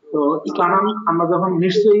 তো স্টানাম আমরা যখন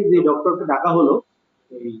নিশ্চয়ই যে ডক্টরকে ডাকা হলো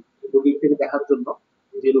এই রোগীর থেকে দেখার জন্য,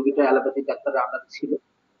 যে রোগীটা অ্যালোপ্যাথিক ডাক্তারের আন্ডারে ছিল,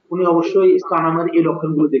 উনি অবশ্যই স্টানামের এই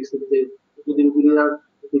লক্ষণগুলো দেখছেন যে যদি রোগীরা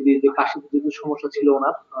যদি যে কাশির যদি সমস্যা ছিল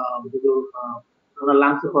ওনার, যদি ওনার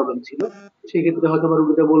লাংসের প্রবলেম ছিল, সেক্ষেত্রে হয়তো বা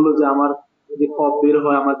রোগীটা বললো যে আমার যে কফ বের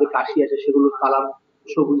হয়, আমার যে কাশি আসে, সেগুলোর কালার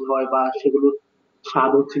সবুজ হয় বা সেগুলোর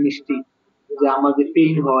স্বাদ হচ্ছে মিষ্টি। যে আমার যে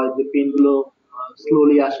পেইন হয়, যে পেইন গুলো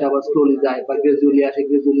স্লোলি আসে আবার স্লোলি যায়, বা গ্রাজুয়ালি আসে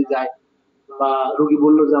গ্রাজুয়ালি যায়। বা রোগী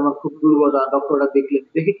বললো যে আমার খুব দুর্বলতা, ডক্টররা দেখলেন,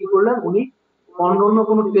 দেখে কি করলেন উনি, অন্য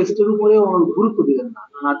কোনো টেস্টের উপরে গুরুত্ব দিলেন না,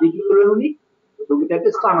 না দিয়ে কি করলেন উনি, রোগীটাকে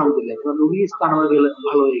স্টানাম দিলেন, রোগী স্টানামে গেলে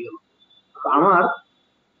ভালো হয়ে গেল। তো আমার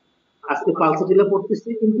আজকে পালসাটিলা পড়তেছি,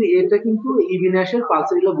 কিন্তু এটা কিন্তু ইবিনাসের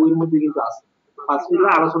পালসাটিলা বইয়ের মধ্যে কিন্তু আছে, পালসাটিলা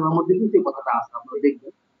আলোচনার মধ্যে কিন্তু এই কথাটা আছে, আমরা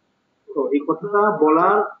দেখবেন। তো এই কথাটা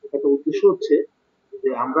বলার একটা উদ্দেশ্য হচ্ছে যে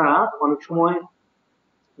আমরা অনেক সময়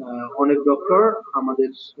অনেক ডক্টর আমাদের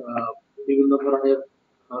বিভিন্ন ধরনের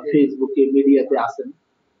ফেসবুকে মিডিয়াতে আসেন,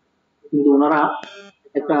 কিন্তু ওনারা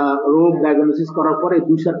একটা রোগ ডায়াগনোসিস করার পরে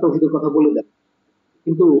 2-4টা ওষুধের কথা বলে দেন,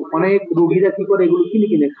 কিন্তু অনেক রোগীরা কি করে এগুলো কিনে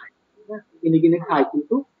কিনে খায়, কিনে কিনে খায়,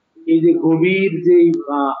 কিন্তু এই যে গভীর যে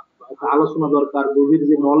আলোচনা দরকার, গভীর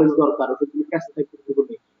যে নলেজ দরকার, ওষুধগুলো প্রেসক্রাইব করতে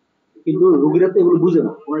হবে, কিন্তু রোগীরা তো এগুলো বুঝে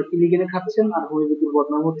না, ওনারা কিনে কিনে খাচ্ছেন আর হোমিওপ্যাথির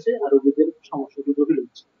বদনাম হচ্ছে আর রোগীদের সমস্যাগুলো জটিল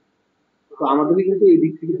হচ্ছে। তো আমাদেরকে কিন্তু এই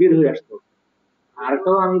দিক থেকে বের হয়ে আসতে হবে।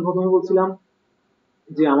 আরেকটাও আমি প্রথমে বলছিলাম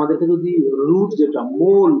যে আমাদেরকে যদি রুট যেটা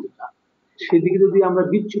মূল যেটা সেদিকে যদি আমরা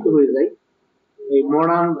বিচ্যুত হয়ে যাই, এই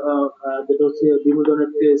মডার্ন যেটা হচ্ছে বিভিন্ন ধরনের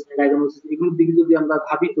টেস্ট ডায়াগনোসিস এগুলোর দিকে যদি আমরা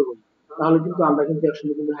ধাবিত হই, তাহলে কিন্তু আমরা কিন্তু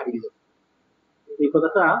একসঙ্গে কিন্তু হারিয়ে যাবো। এই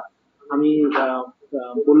কথাটা আমি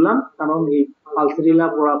বললাম কারণ এই পালসেরিলা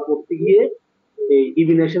পড়তে গিয়ে এই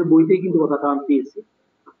ইবিনেশের বইতেই কিন্তু কথাটা আমি পেয়েছি,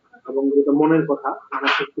 এবং যেটা মনের কথা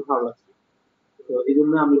আমার খুব ভালো লাগছে, তো এই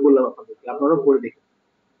জন্য আমি বললাম আপনাদেরকে, আপনারাও পড়ে দেখেন।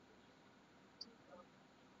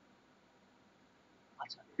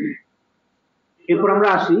 আচ্ছা, এরপর আমরা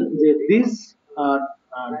আসি যে this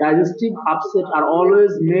digestive upset are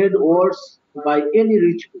always made worse by any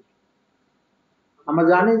rich food. আমরা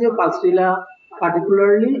জানি যে পালসেরিলা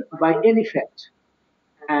particularly by any fat,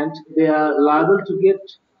 and they are liable to get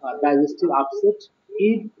digestive upset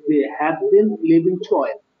if they have been living too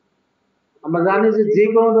oil. আমরা জানি যে যে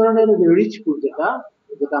কোনো ধরনের রিচ ফুড যেটা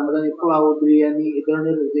যেটা আমরা জানি পোলাও বিরিয়ানি এই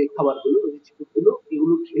ধরনের যে খাবারগুলো রিচ ফুড গুলো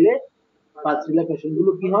এগুলো খেলে পালসেরিলা পেশেন্ট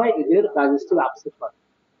গুলো কি হয়, এদের ডাইজেস্টিভ আপসেট হয়,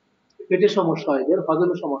 পেটের সমস্যা হয়, এদের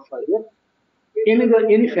হজমের সমস্যা হয়, এদের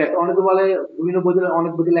এনি ফ্যাট, অনেকে বলে বিভিন্ন বইতে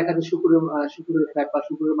অনেক বইতে লেখা আছে শুকুরের ফ্যাট বা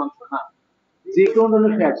শুকুরের মাংস, না, যে কোনো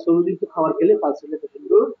ধরনের ফ্যাট চর্বিযুক্ত খাবার খেলে পালসেরিলা পেশেন্ট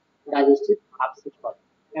গুলো ডাইজেস্টিভ আপসেট হয়,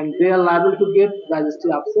 and they are liable to get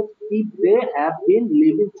digestive upset if they have been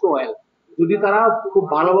living too well. যদি তারা খুব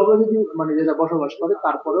ভালোভাবে যদি মানে যেটা বসবাস করে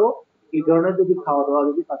তারপরেও এই ধরনের যদি খাওয়া দাওয়া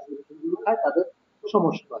যদি পালসেরিলা পেশেন্ট গুলো খায় তাদের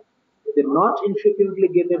সমস্যা হয়। They not infrequently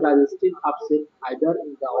get a digestive upset either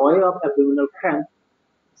in the way of abdominal cramp,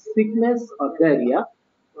 sickness or diarrhea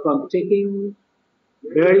from taking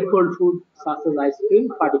very cold food such as ice cream,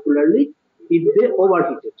 particularly if they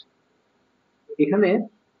overheat it. এখানে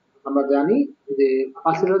আমরা জানি যে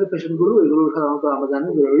পালসেরিলা patient গুলো এগুলো সাধারণত আমরা জানি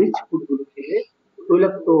যে রিচ ফুড গুলো খেলে,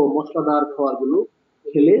 তৈলাক্ত মশলাদার খাবার গুলো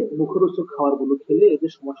খেলে, মুখরোচক খাবার গুলো খেলে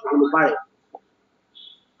এদের সমস্যাগুলো বাড়ে।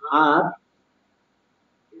 আর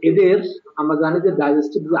এদের আমরা জানি যে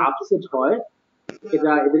ডাইজেস্টিভ যে আপসেট হয়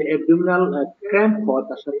এটা এদের অ্যাবডোমিনাল ক্র্যাম্প হয়,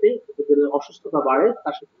 তার সাথে এদের অসুস্থতা বাড়ে,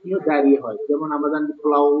 তার সাথে ডায়রিয়া হয়। যেমন আমরা জানি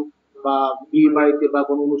পোলাও বা বিয়ে বাড়িতে বা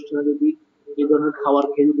কোনো অনুষ্ঠানে যদি এই ধরনের খাবার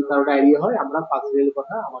খেয়ে যদি কারো ডায়রিয়া হয়, আমরা পালসেরিয়ার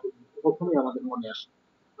কথা আমাদের প্রথমেই আমাদের মনে আসে।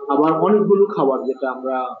 আবার অনেকগুলো খাবার যেটা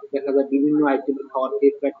আমরা দেখা যায় বিভিন্ন আইটেমের খাবার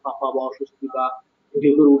খেয়ে পেট ফাঁপা বা অস্বস্তি বা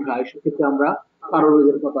ঢেকুর উঠায়, সেক্ষেত্রে আমরা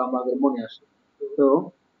পারোরেজের কথা আমাদের মনে আসে। তো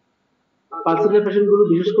পালসেরিয়া পেশেন্ট গুলো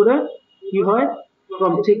বিশেষ করে কি হয়,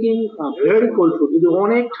 from taking very cold food, যদি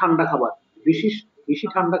অনেক ঠান্ডা খাবার বেশি বেশি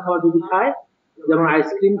ঠান্ডা খাবার যদি খায়, যেমন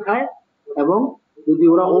আইসক্রিম খায়, এবং যদি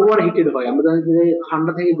ওরা ওভার হিটেড হয়, আমরা জানি যে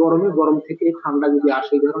ঠান্ডা থেকে গরমে, গরম থেকে ঠান্ডা যদি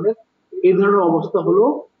আসে, এই ধরনের অবস্থা হলো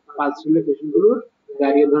পালসেরিয়া পেশেন্ট গুলোর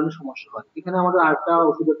ডায়রিয়া ধরনের সমস্যা হয়। এখানে আমাদের আরেকটা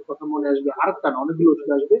ওষুধের কথা মনে আসবে, আরেকটা না অনেকগুলো ওষুধ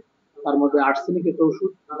আসবে, তার মধ্যে আর্সেনিক একটা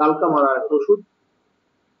ওষুধ, গালকামারা একটা ওষুধ।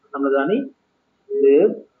 আমরা জানি যে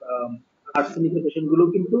আর্সেনিক পেশেন্ট গুলো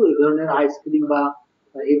কিন্তু এই ধরনের আইসক্রিম বা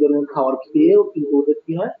এই ধরনের খাবার খেয়েও কিন্তু ওদের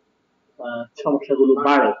কি হয়, সমস্যাগুলো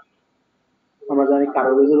বাড়ে। আমরা জানি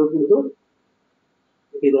কারোরেজেরও কিন্তু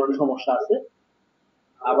এই ধরনের সমস্যা আছে।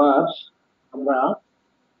 আবার আমরা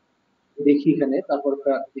দেখি এখানে, তারপর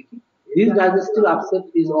দেখি this digestive upset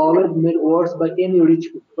is always made worse by any rich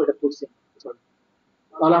food, এটা করছে।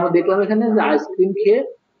 তাহলে আমরা দেখলাম এখানে যে আইসক্রিম খেয়ে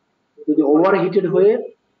যদি ওভার হিটেড হয়ে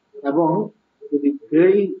এবং যদি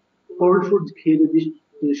ভেরি কোল্ড ফুড খেয়ে যদি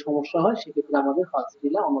সমস্যা হয়, সেক্ষেত্রে আমাদের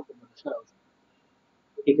পালসেরিয়া অন্যতম সেরা ওষুধ।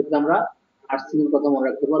 এক্ষেত্রে আমরা আর্সেনিকের কথা মনে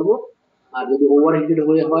রাখতে পারবো, আর যদি ওভার হিটেড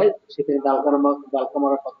হয়ে হয় সেক্ষেত্রে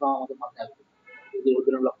গালকামারার কথা আমাদের মাথায় আসবে যদি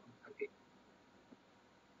ওদের লক্ষণ থাকে।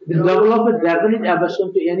 The develop a definite aversion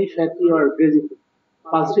to any fatty or greasy food.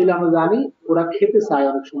 পালসেরিয়া আমরা জানি ওরা খেতে চায়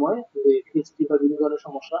অনেক সময় যে টেস্টি বা বিভিন্ন ধরনের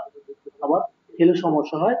সমস্যা, খাবার খেলে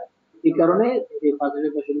সমস্যা হয়, এই কারণে এই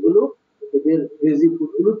পালসেরিয়া পেশেন্ট গুলো এদের গ্রেজি ফুড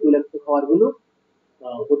গুলো, তৈলাক্ত খাবার গুলো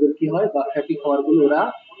ওদের কি হয় বা ফ্যাটি খাবার গুলো ওরা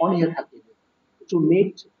অনীহা থাকে। To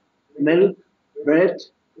meet, milk, bread,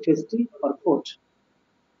 tasty or food,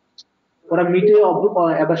 ওরা মিটে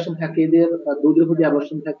অ্যাভার্সন থাকে, এদের দুধের প্রতি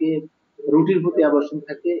অ্যাভার্সন থাকে, রুটির প্রতি অ্যাভার্সন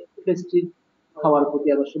থাকে, টেস্টি খাওয়ার প্রতি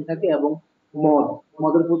অ্যাভার্সন থাকে, এবং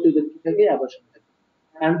মদের প্রতি এদের কি থাকে, অ্যাভার্সন থাকে।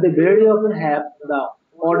 And they very often have the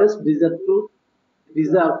oddest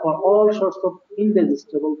desire for all sorts of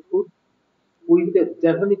indigestible food with a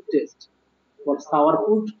definite taste for sour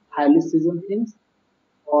food, highly seasoned things,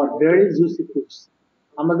 or very juicy foods.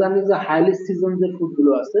 আমরা জানি যে হাইলি সিজন যে food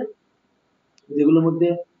গুলো আছে যেগুলোর মধ্যে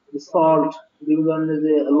salt, বিভিন্ন ধরনের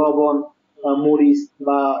যে লবণ, মরিচ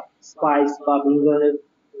বা স্পাইস বা বিভিন্ন ধরনের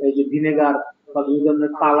এই যে ভিনেগার বা বিভিন্ন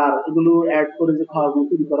ধরনের কালার এগুলো অ্যাড করে যে খাবারগুলো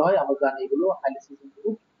তৈরি করা হয় আমরা জানি এগুলো হাইলি সিজন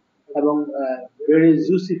ফুড। এবং ভেরি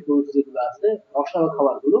জুসি ফ্রুটস যেগুলো আছে রসালো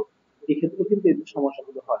খাবারগুলো এক্ষেত্রে কিন্তু এই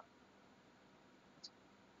সমস্যাগুলো হয়।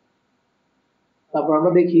 তারপর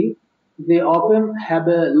আমরা দেখি they often have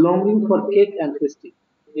a longing for cake and pastry.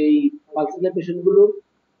 এই পালসিলা পেশেন্ট গুলোর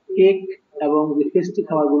কেক এবং যে পেস্ট্রি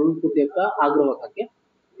খাবারগুলোর প্রতি একটা আগ্রহ থাকে।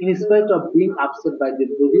 In spite of being upset by them,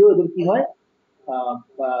 যদিও এদের কি হয়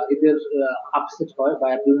বা এদের আপসেট হয় বা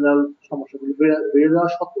অ্যাবডোমিনাল সমস্যাগুলো বেড়ে যাওয়া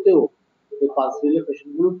সত্ত্বেও এই পালসিলা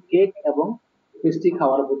পেশেন্ট গুলোর কেক এবং পেস্ট্রি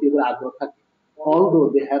খাওয়ার প্রতি এদের আগ্রহ থাকে। Although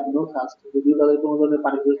they have no thirst, যদিও তাদের কোনো ধরনের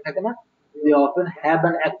পানি পিপাসা থাকে না, they often have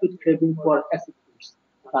an acute craving for acid foods.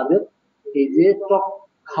 তাদের এই যে টক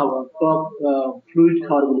খাবার, টক ফ্লুইড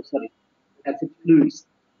খাবারগুলো, সরি অ্যাসিড ফ্লুইডস,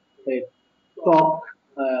 টক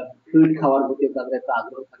ফ্লুইড খাওয়ার প্রতি তাদের একটা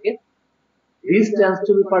আগ্রহ থাকে। This tends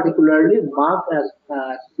to be particularly marked as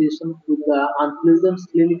association with the unpleasant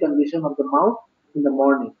slimy condition of the mouth in the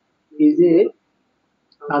morning. এই যে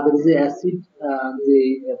তাদের যে অ্যাসিড যে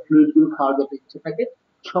ফ্লুইড গুলো খাওয়ার যেটা ইচ্ছে থাকে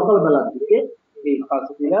সকালবেলার দিকে এই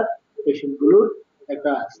পালসিলার পেশেন্ট গুলোর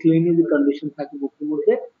একটা স্লিমি যে কন্ডিশন থাকে মুখের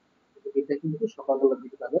মধ্যে, এটা কিন্তু সকালবেলার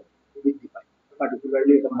দিকে তাদের বৃদ্ধি পায়,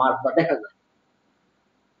 পার্টিকুলারলি এটা মার্ক বা দেখা যায়।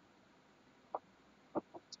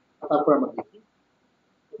 তারপর আমরা দেখি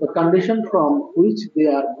the condition from which they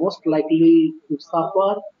are most likely to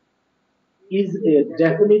suffer is a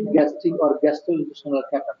definite gastric or gastrointestinal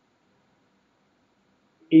catarrh.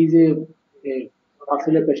 এই যে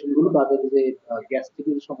পালসিলা পেশেন্ট গুলো তাদের যে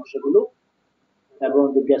গ্যাস্ট্রিকের সমস্যাগুলো এবং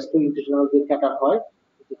যে গ্যাস্ট্রোইন্টেস্টিনাল যে ক্যাটার হয়,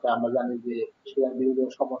 যেটা আমরা জানি যে সেখানে বিভিন্ন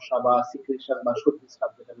সমস্যা বা সিক্রেশন বা সর্দি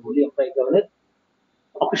স্রাব যেটা বলি আমরা, এই ধরনের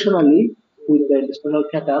occasionally with the intestinal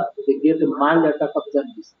catarrh they get a mild attack of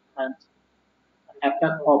jaundice and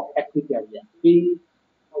attack of acticaria. এই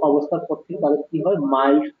অবস্থার পর থেকে তাদের কি হয়,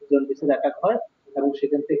 মাইল্ড জন্ডিসের অ্যাটাক হয় এবং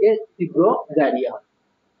সেখান থেকে তীব্র ডায়রিয়া হয়।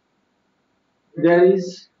 There is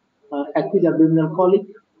acute abdominal colic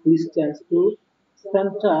which tends to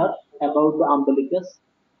center about the umbilicus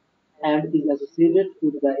and is associated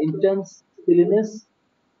with the intense silliness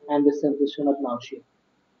and the sensation of nausea.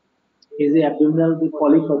 এই যে অ্যাবডোমিনাল যে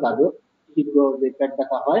কলিক হয় তাদের তীব্র যে পেট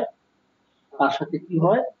ব্যথা হয়, তার সাথে কি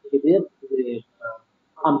হয় এদের যে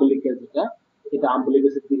আম্বিলিকাস যেটা, এটা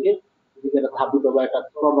আম্বিলিকাসের দিকে একটা ধাবিত বা একটা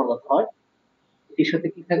প্রবণতা হয়। এর সাথে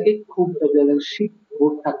কি থাকে, খুব শীত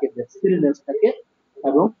বোধ থাকে, সিলনেস থাকে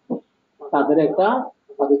এবং তাদের একটা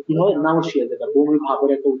তাদের কি হয় নাউসিয়া যেটা বমি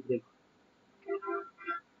ভাবের একটা উদ্রেক।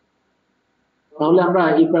 তাহলে আমরা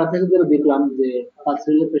এই প্যারা থেকে যেটা দেখলাম যে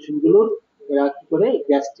পালসিলা পেশেন্ট গুলোর এরা কি করে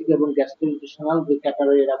গ্যাস্ট্রিক এবং গ্যাস্ট্রোইন্টেস্টিনাল যে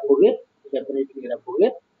ক্যাটারে এরা ভোগে, ডেফিনেটলি এরা ভোগে।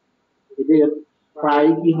 এদের প্রায়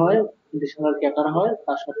কি হয় ইন্টেস্টিনাল ক্যাটার হয়,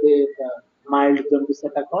 তার সাথে মাইল্ড জন্ডিস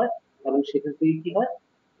অ্যাটাক হয় এবং সেখান থেকে কি হয়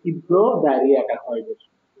তীব্র ডায়রিয়া অ্যাটাক হয়।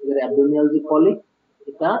 এদের অ্যাবডোমিনাল যে কলিক,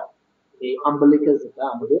 এটা এই আম্বিলিকাস যেটা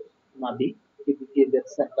আমাদের নাভি এদিকে এদের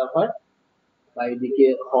সেন্টার হয় বা এদিকে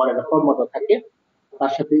হওয়ার একটা প্রবণতা থাকে,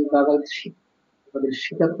 তার সাথে তাদের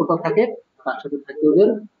শীতার্থতা থাকে, তার সাথে থাকে ওদের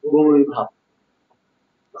বমি ভাব।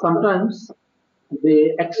 Sometimes they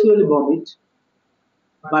actually vomit,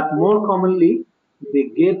 but more commonly they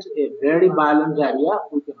get a very violent diarrhea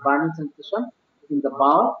with a burning sensation in the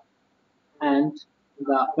bowel and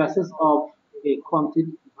the presence of a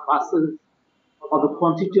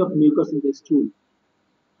quantity of mucus in the stool.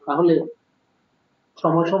 তাহলে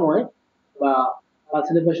সময় সময় বা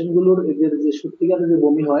পালসিলা patient গুলোর এদের যে সত্যিকারের যে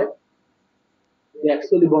বমি হয়,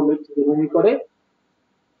 অ্যাকচুয়ালি বমি করে,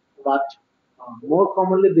 but more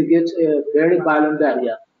commonly they get a very violent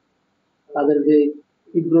diarrhoea. তাদের যে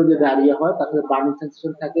তীব্র যে ডায়রিয়া হয় তার সাথে বার্নিং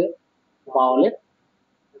সেন্সেশন থাকে বাউলে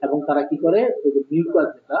এবং তারা কি করে এই যে মিউকাস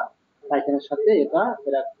যেটা পায়খানার সাথে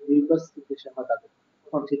এরা মিউকাস সিক্রেশন হয়, তাদের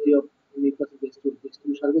quantity of mucus in the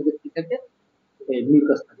স্টুল সাথে যে কি থাকে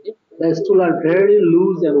মিউকাস থাকে। The স্টুল are very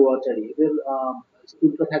loose and watery, এদের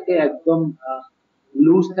স্টুলটা থাকে একদম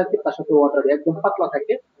লুজ থাকে, তার সাথে ওয়াটারি একদম পাতলা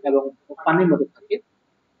থাকে এবং পানির মতো থাকে।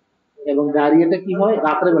 এবং ডায়রিয়াটা কি হয়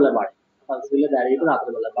রাতের বেলা বাড়ে, পালসিলা ডায়রিয়াটা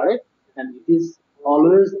রাতের বেলা বাড়ে and it is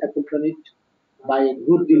always accompanied by a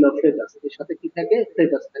good deal of fetus, এর সাথে কি থাকে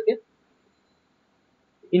fetus থাকে।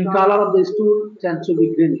 in color of the stool tends to be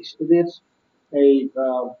greenish, এদের এই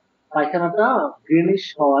পায়খানাটা গ্রিনিশ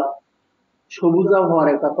হওয়ার সবুজা হওয়ার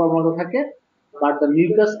একটা প্রবণতা থাকে, but the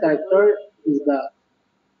mucus character is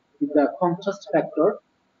the contrast factor.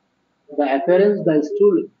 The appearance the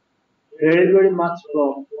stool very much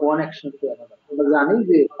from one action to another. আমরা জানি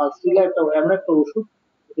যে পালসিলা একটা এমন একটা ওষুধ,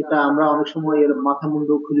 এটা আমরা অনেক সময় এর মাথা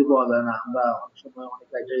মুন্ডু খুঁজে পাওয়া যায় না। আমরা অনেক সময় অনেক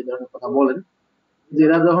রাইটার এই ধরনের কথা বলেন যে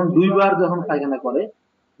এরা যখন দুইবার যখন পায়খানা করে,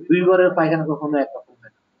 দুইবারের পায়খানা কখনো একরকম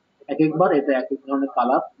হয় না, এক একবার এটা এক এক ধরনের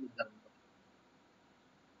কালার নির্ধারণ করে।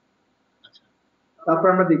 আচ্ছা, তারপর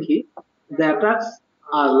আমরা দেখি the attacks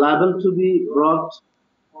are liable to be brought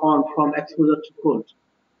on from exposure to cold,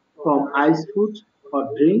 from ice food or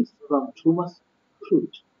drinks, from too much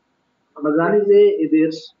fruit. আমরা জানি যে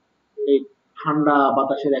এদের এই ঠান্ডা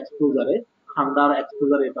বাতাসের এক্সপোজারে, ঠান্ডার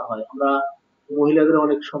এক্সপোজারে এটা হয়। আমরা মহিলাদের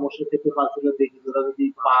অনেক সমস্যার ক্ষেত্রে পালসিলা দেখি, যারা যদি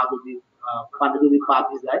পানি যদি পা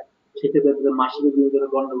ভিজায়, সেক্ষেত্রে তাদের মাসিক বিভিন্ন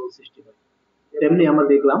গন্ডগোল সৃষ্টি হয়। তেমনি আমরা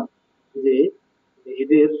দেখলাম যে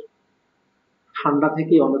এদের ঠান্ডা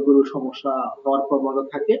থেকে অনেকগুলো সমস্যা হওয়ার প্রবণতা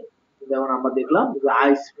থাকে। যেমন আমরা দেখলাম যে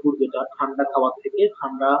আইস ফুড, যেটা ঠান্ডা খাবার থেকে,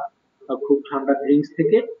 খুব ঠান্ডা ড্রিঙ্কস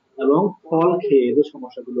থেকে, এবং ফল খেয়ে এদের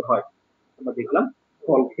সমস্যাগুলো হয়। আমরা দেখলাম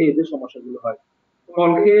ফল খেয়ে এদের সমস্যাগুলো হয়।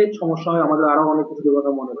 ফল খেয়ে সমস্যা হয় আমাদের আরো অনেক কিছুর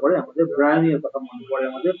কথা মনে পড়ে, আমাদের ব্রায়ানিয়ার কথা মনে পড়ে,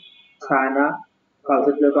 আমাদের চায়না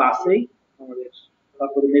কালচারটা তো আছেই আমাদের।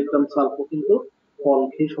 তারপরে নেপটাম সালফো কিন্তু ফল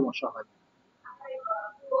খেয়ে সমস্যা হয়।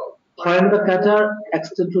 when the catarrh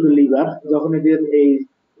extend to the liver, যখন এদের এই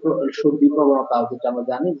সর্দি প্রবণতা, যেটা আমরা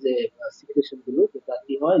জানি যে সিক্রেশন গুলো যেটা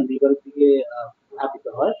কি হয় লিভারের দিকে ধাবিত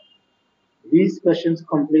হয়, these patients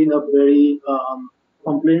complaints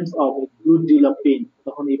of a good deal of pain,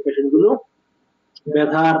 তখন এই পেশেন্ট গুলো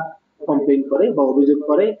ব্যথার কমপ্লেইন করে বা অভিযোগ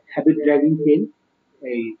করে, হ্যাবিট ড্র্যাগিং পেইন,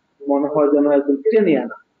 এই মনে হয় যেন একদম টেনে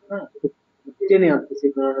আনা, হ্যাঁ টেনে আনতেছে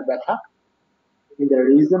এই ধরনের ব্যথা, in the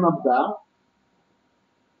region of the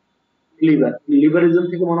লিভারিজম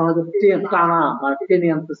থেকে মনে হয় টানা বা টেনে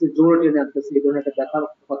আনতেছে, জোরে টেনে আনতেছে, এই ধরনের একটা ব্যথার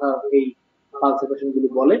কথা এই পালসেশন গুলো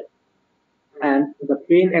বলে। and the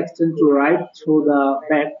pain extends to right through the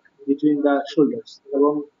back between the shoulders,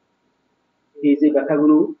 এবং এই যে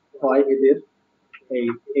ব্যথাগুলো হয় এদের,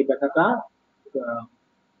 এই ব্যথাটা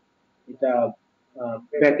এটা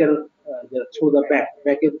ব্যাকের থ্রু দ্য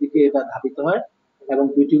ব্যাকের দিকে এটা ধাবিত হয়, এবং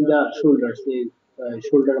বিটুইন দ্য শোল্ডার্স, এই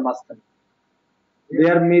শোল্ডারের মাঝখানে।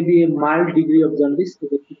 there may be a mild degree of jaundice,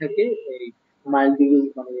 এটা কি থাকে এই মাইল্ড ডিগ্রি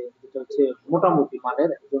মানে যেটা হচ্ছে মোটামুটি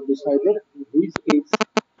মানের জন্ডিস হয় এদের, in which case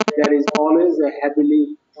there is always a heavily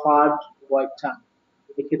furred white tongue.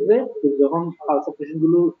 এক্ষেত্রে যখন পালসেশন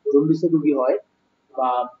গুলো জন্ডিসের রোগী হয় বা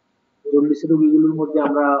জন্ডিসের রোগীগুলোর মধ্যে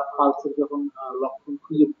আমরা পালসের যখন লক্ষণ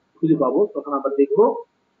খুঁজে পাবো, তখন আমরা দেখবো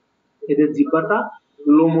এদের জিহ্বাটা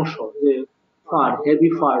লোমশ, যে ফার, হেভি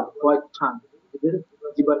ফার্ড হোয়াইট ঠাং, এদের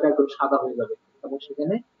জিহ্বাটা একদম সাদা হয়ে যাবে এবং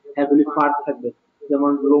সেখানে হেভিলি ফার্ড থাকবে,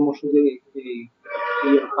 যেমন লোমশ যে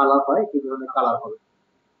কালার হয় এই ধরনের কালার হবে।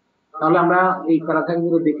 তাহলে আমরা এই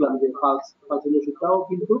প্যারাথাইগুলো দেখলাম যে পালসের ওষুধটাও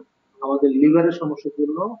কিন্তু আমাদের লিভারের সমস্যার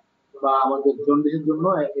জন্য বা আমাদের জন্ডিসের জন্য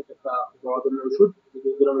এটা একটা বড় ধরনের ওষুধ,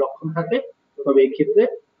 যেগুলো লক্ষণ থাকে। তবে এই ক্ষেত্রে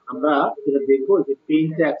আমরা যেটা দেখবো যে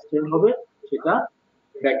পেইনটা এক্সটেন্ড হবে সেটা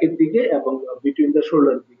ব্যাকের দিকে এবং বিটুইন দ্য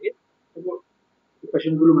শোল্ডারের দিকে, এবং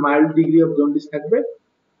পেশেন্টগুলো মাইল্ড ডিগ্রি অফ জন্ডিস থাকবে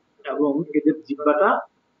এবং এদের জিহ্বাটা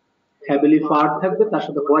হেভিলি ফার্ড থাকবে, তার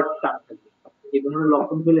সাথে হোয়াইট টাং থাকবে। এই ধরনের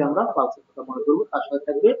লক্ষণ পেলে আমরা পালসের কথা মনে করবো। তার সাথে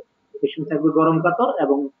থাকবে পেশেন্ট থাকবে গরম কাতর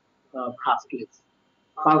এবং খাসলেস।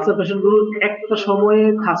 পালসের পেশেন্ট গুলো একটা সময়ে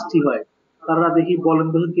খাসটি হয়, তারা দেখি বলেন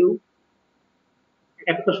তো কেউ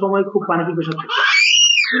একটা সময় খুব পানি পিপাসা থাকে,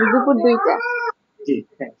 দুপুর 2টা। জি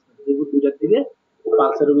হ্যাঁ, দুপুর 2টার দিকে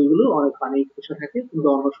পালসের রোগীগুলো অনেক পানি পিপাসা থাকে, কিন্তু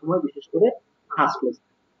অন্য সময় বিশেষ করে খাসলেস।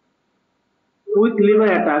 With liver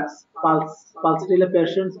attacks, Pulsatilla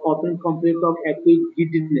patients often complain of acute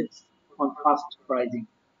giddiness on fast rising.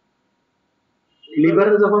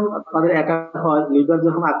 লিভারে যখন তাদের অ্যাটাক হয়, লিভার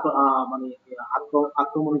যখন মানে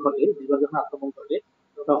আক্রমণ ঘটে, লিভার যখন আক্রমণ ঘটে,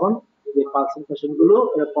 তখন যে পালসের পেশেন্ট গুলো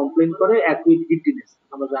কমপ্লেন করে অ্যাকুইট গিল্টিনেস।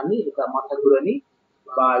 আমরা জানি এটা মাথা ঘুরানি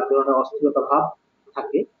বা এই ধরনের অস্থিরতা ভাব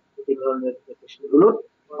থাকে এই ধরনের পেশেন্ট গুলো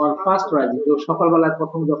অন ফার্স্ট রাইজিং, সকালবেলায়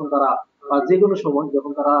প্রথম যখন তারা বা যে কোনো সময়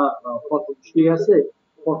যখন তারা প্রথম শুয়ে আছে,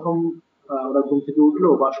 প্রথম ওরা ঘুম থেকে উঠলো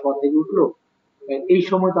বা শোয়া থেকে উঠলো, এই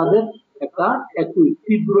সময় তাদের একটা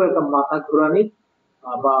তীব্র একটা মাথা ঘোরানি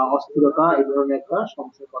বা অস্থিরতা এই ধরনের একটা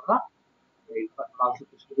সমস্যার কথা এই পালসের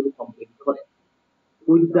পেশেন্টগুলো কমপ্লেন করে।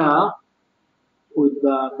 with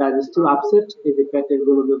the digestive upset, এই যে পেটের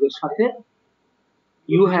গোলযোগের সাথে,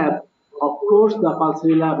 you have of course the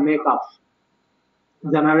Pulsatilla makeup,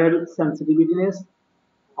 general sensitiveness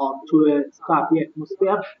to a stuffy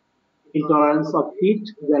atmosphere, intolerance of heat,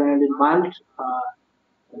 generally mild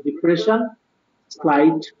depression,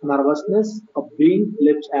 slight nervousness of being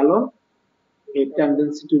left alone, a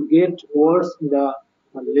tendency to get worse in the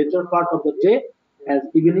later part of the day as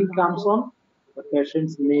evening comes on, the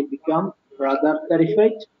patients may become rather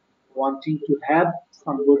terrified, wanting to have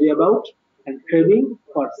somebody about and craving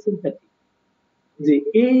for sympathy. যে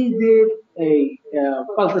এই যে এই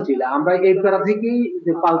pulsatilla আমরা এই প্যারা থেকেই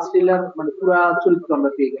যে পালসাটিলার মানে পুরা চরিত্র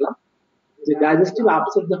আমরা পেয়ে গেলাম যে ডাইজেস্টিভ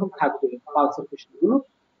আপসেট যখন থাকবে পালসার পেশেন্ট গুলো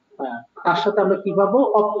তার সাথে আমরা কি পাবো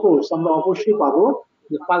অফকোর্স আমরা অবশ্যই পাবো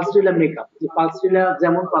যে পালসাটিলা মেকআপ যে পালসাটিলা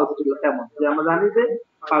যেমন পালসাটিলা তেমন যে আমরা জানি যে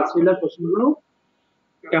পালসাটিলার পেশেন্ট গুলো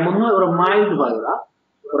কেমন হয় ওরা মাইল্ড হয় ওরা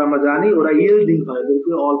ওরা আমরা জানি ওরা ইয়েল্ডিং হয়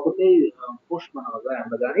ওদেরকে অল্পতেই পোষ মানানো যায়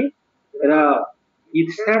আমরা জানি এরা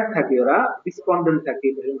স্যাড থাকে ওরা ডিসপন্ডেন্ট থাকে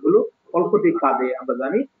পেশেন্ট গুলো অল্পতেই কাঁদে আমরা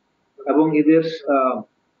জানি এবং এদের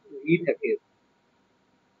ই থাকে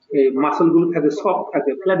এই মাসল গুলো থাকে সফট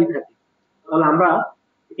থাকে ফ্ল্যাবি থাকে তাহলে আমরা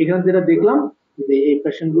এখানে যেটা দেখলাম যে এই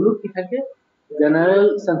পেশেন্ট গুলো কি থাকে জেনারেল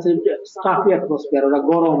সেন্সিটিভ স্টাফি অ্যাটমসফিয়ার ওরা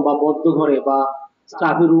গরম বা বদ্ধ ঘরে বা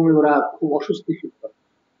স্টাফি রুমে ওরা খুব অস্বস্তি ফিল করে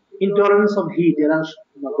ইনটলারেন্স অফ হিট এরা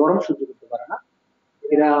গরম সহ্য করতে পারে না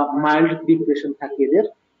এরা মাইল্ড ডিপ্রেশন থাকে এদের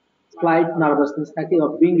স্লাইট নার্ভাসনেস থাকে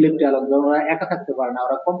অফ বিং লেফট অ্যালোন ওরা একা থাকতে পারে না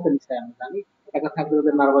ওরা কোম্পানি চায় আমরা জানি একা থাকলে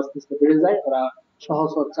ওদের নার্ভাসনেসটা বেড়ে যায় ওরা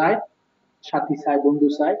সহসর চায় সাথী চায় বন্ধু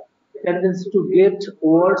চায় tendency to get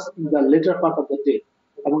words in the letter part of the day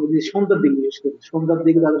এবং যদি সন্ধ্যার দিকে বিশেষ করে সন্ধ্যার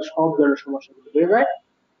দিকে তাদের সব ধরনের সমস্যাগুলো বেড়ে যায়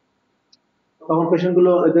তখন পেশেন্ট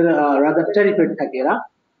গুলো এদের রাদার টেরিফাইড থাকে এরা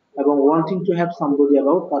এবং wanting to have somebody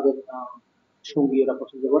about তাদের সঙ্গী এরা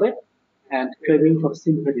পছন্দ করে এন্ড ক্রেভিং ফর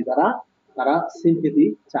সিম্প্যাথি তারা সিম্প্যাথি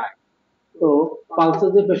চায় তো পালসার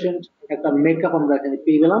যে পেশেন্ট একটা মেকআপ আমরা এখানে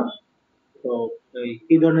পেয়ে গেলাম তো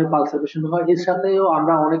এই ধরনের পালসার পেশেন্ট হয় এর সাথেও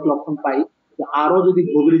আমরা অনেক লক্ষণ পাই যে আরো যদি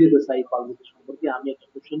গভীরে যেতে চাই পালসার সম্পর্কে আমি একটা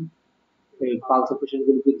কোশ্চেন এই পালসার পেশেন্ট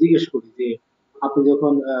গুলোকে জিজ্ঞেস করি যে আপনি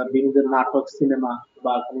যখন বিভিন্ন নাটক সিনেমা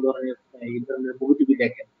বা কোন ধরনের এই ধরনের মুভি টিভি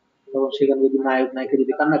দেখেন তখন সেখানে যদি নায়ক নায়িকা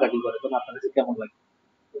যদি কান্নাকাটি করে তখন আপনার কাছে কেমন লাগে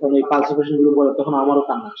তখন এই পালসার পেশেন্ট গুলো বলে তখন আমারও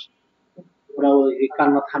কান্না আসে ওরা এই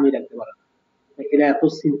কান্না থামিয়ে রাখতে পারে না এরা এত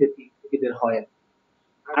সিম্পেথি এদের হয়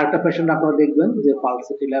আরেকটা পেশেন্ট আপনারা দেখবেন যে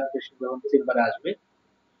পালসাটিলার পেশেন্ট যখন চেম্বারে আসবে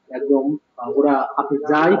একদম ওরা আপনি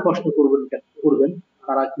যাই প্রশ্ন করবেন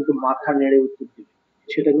তারা কিন্তু মাথা নেড়ে উত্তর দিবে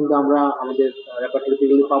সেটা কিন্তু আমরা আমাদের রেপার্টরিতে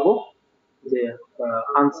গেলে পাবো যে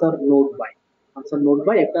আনসার নোট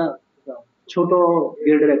বাই একটা ছোট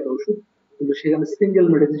গ্রেডের একটা ওষুধ কিন্তু সেখানে সিঙ্গেল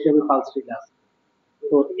মেডিসিন হিসেবে পালসাটিলা আছে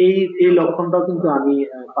তো এই লক্ষণটাও কিন্তু আমি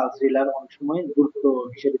পালসাটিলার অনেক সময় গুরুত্ব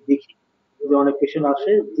হিসেবে দেখি যে অনেক পেশেন্ট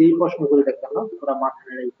আসে যেই প্রশ্ন করে দেখতে না ওরা মাথা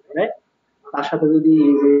নেড়ে উত্তর দেয় তার সাথে যদি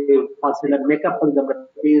এই যে পালসাটিলার মেকআপটা যদি আমরা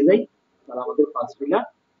পেয়ে যাই তাহলে আমাদের পালসাটিলা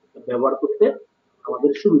ব্যবহার করতে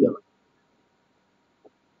আমাদের সুবিধা হয়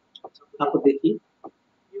তারপর দেখি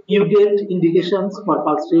you get indications for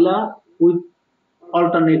Pulsatilla with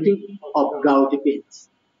alternating of gouty pains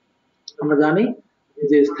আমরা জানি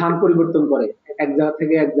যে স্থান পরিবর্তন করে এক জায়গা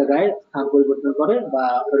থেকে এক জায়গায় স্থান পরিবর্তন করে বা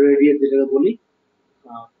রেডিয়েট যেটাকে বলি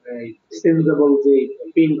সেন্সেবল যে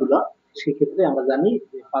পেইন গুলো সেক্ষেত্রে আমরা জানি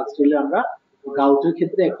যে পালসাটিলা আমরা গাউটের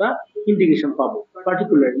ক্ষেত্রে একটা ইন্ডিকেশন পাবো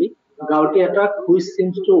particularly gouty attack which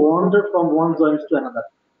seems to wander from one joint to another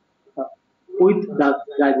with the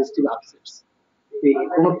digestive upsets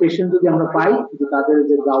কোন পেশেন্ট যদি আমরা পাই যে তাদের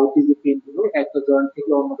যে গাউটি যে পেইন গুলো একটা জয়েন্ট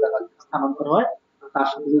থেকে অন্য জায়গায় স্থানান্তর হয় তার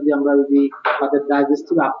সাথে যদি আমরা যদি তাদের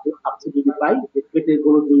ডাইজেস্টিভ আপসেট যদি পাই যে পেটের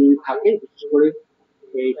গোলক যদি থাকে বিশেষ করে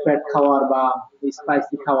এই ফ্যাট খাওয়ার বা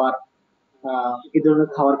স্পাইসি খাওয়ার এই ধরনের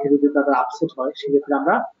খাওয়ার খেয়ে যদি তাদের আপসেট হয় সেক্ষেত্রে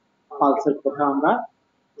আমরা পালসের কথা আমরা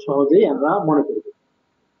সহজেই আমরা মনে করি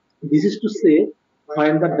this is to say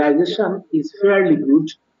when the digestion is fairly good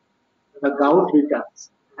the gout returns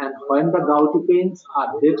and when the gouty pains are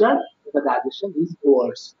better the digestion is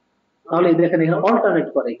worse তাহলে দেখেন এখানে অল্টারনেট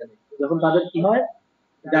করে এখানে যখন তাদের কি হয়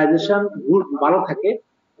ডাইজেশন গুড ভালো থাকে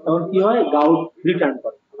তখন কি হয় গাউট রিটার্ন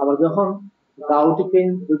করে আবার যখন গাউটি পেইন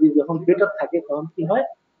যদি যখন বেটার থাকে তখন কি হয়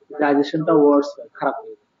ডাইজেশনটা ওয়ার্স হয় খারাপ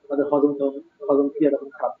হয়ে যায় তাদের হজম ক্রিয়া তখন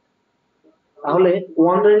খারাপ তাহলে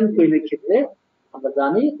ওয়ান্ডারিং পেইনের ক্ষেত্রে আমরা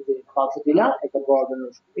জানি যে পালসাটিলা একটা বড় ধরনের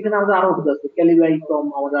ওষুধ এখানে আমাদের আরো ওষুধ আছে ক্যালিবাইটম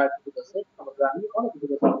আমাদের আর ওষুধ আছে আমরা জানি অনেক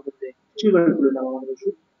ওষুধ আছে আমাদের যে টিউবারকুলিন আমাদের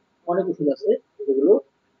ওষুধ অনেক ওষুধ আছে যেগুলো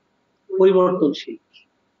পরিবর্তনশীল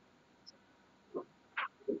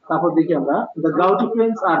তারপর দেখি আমরা the gouty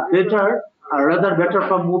pains are rather better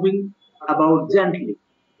from moving about gently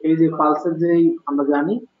এই যে পালসের যে আমরা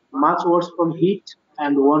জানি much worse from heat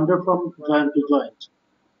and wander from joint to joint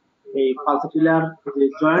এই পালসাটিলার যে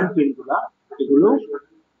জয়েন্ট পেইন গুলা এগুলো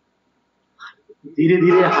ধীরে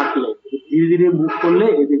ধীরে হাঁটলে ধীরে ধীরে মুভ করলে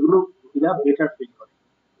এগুলো এরা বেটার ফিল করে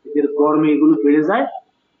এদের গরমে এগুলো বেড়ে যায়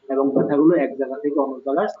এবং ব্যথাগুলো এক জায়গা থেকে অন্য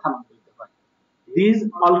জায়গায় স্থানান্তরিত হয় these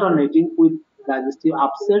alternating with digestive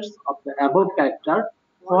upsets of the above character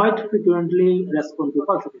quite frequently respond to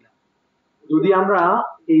Pulsatilla যদি আমরা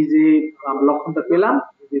এই যে লক্ষণটা পেলাম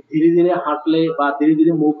যে ধীরে ধীরে হাঁটলে বা ধীরে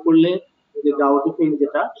ধীরে মুভ করলে যে গাউটি পেইন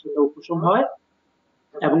যেটা সেটা উপশম হয়,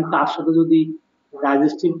 এবং তার সাথে যদি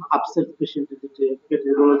ডাইজেস্টিভ আপসেট পেশেন্টের যে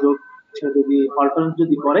পেটের গোলযোগ সে যদি অল্টারনেট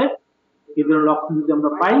যদি করে, এই ধরনের লক্ষণ যদি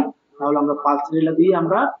আমরা পাই, তাহলে আমরা পালসেরিলা দিয়ে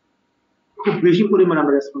আমরা খুব বেশি পরিমাণে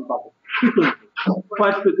আমরা রেসপন্স পাবো,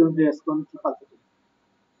 quite frequently respond to Pulsatilla.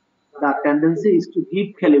 The tendency is to give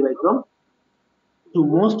Calibacrom to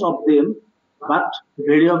most of them, but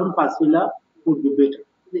very often Pulsatilla would be better.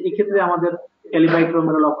 এক্ষেত্রে আমাদের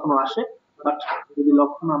ক্যালিবাইক্রোমের লক্ষণ আসে, বাট যদি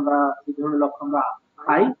লক্ষণ আমরা এই ধরনের লক্ষণ আমরা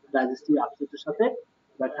পাই ডাইজেস্টিভ আপসেটের সাথে,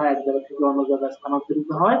 ব্যথা এক জায়গা থেকে অন্য জায়গায় স্থানান্তরিত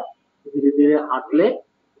হয়, ধীরে ধীরে হাঁটলে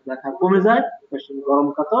ব্যথা কমে যায়, পেশেন্ট গরম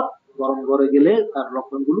কাতর, গরম ঘরে গেলে তার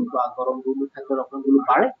লক্ষণগুলো বা গরম রুমে থাকলে লক্ষণগুলো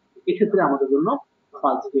বাড়ে, এক্ষেত্রে আমাদের জন্য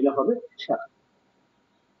পালসেরিলা হবে সেরা।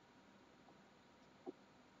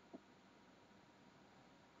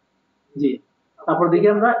 জি, তারপর দেখি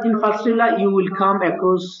আমরা in Pulsatilla you will come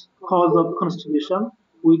across cause of constipation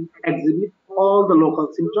which exhibit all the local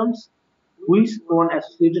symptoms which one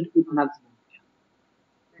associated with nausea.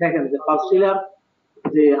 দেখেন যে Pulsatilla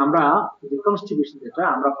যে আমরা যে কনস্টিপেশন যেটা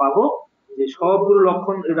আমরা পাবো, যে সবগুলো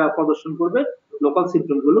লক্ষণ এটা প্রদর্শন করবে লোকাল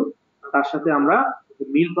সিম্পটম গুলো, তার সাথে আমরা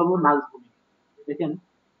মিল পাবো নাজবুমি। দেখেন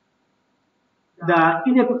the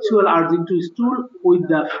ineffectual urging to stool with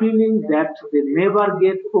the feeling that they never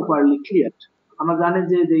get properly cleared. আমরা জানি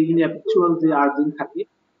যে যে ineffectual যে আর্জিং থাকে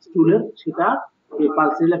স্টুলের, সেটা এই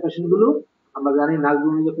পালসেরিলা পেশেন্ট গুলো আমরা জানি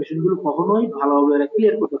নাজবুমিক পেশেন্ট গুলো কখনোই ভালোভাবে এরা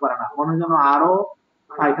ক্লিয়ার করতে পারে না, মনে যেন আরো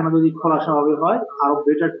পায়খানা যদি খোলাসা ভাবে হয় আরো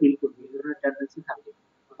বেটার ফিল করবে, এই ধরনের টেন্ডেন্সি থাকে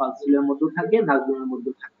পালসেরিলার মধ্যে থাকে, নাজবুমির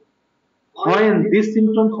মধ্যে থাকে। When these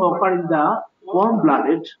symptoms occur in the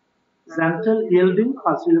warm-blooded gentle yielding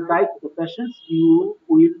Pulsatilla type, the patients you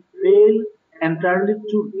will fail entirely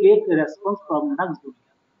to get a response from nausea.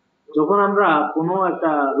 যখন আমরা কোনো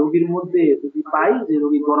একটা রোগীর মধ্যে যদি পাই যে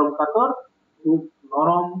রোগী গরম কাতর, খুব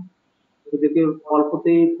নরম, এদেরকে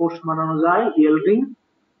অল্পতে পোষ মানানো যায়, ইয়েল্ডিং,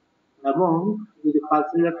 এবং যদি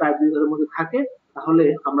পালসেরিলা টাইপ এর মধ্যে থাকে, তাহলে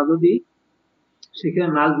আমরা যদি সেখানে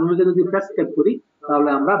নাজবুমিকে যদি প্রেসক্রাইব করি তাহলে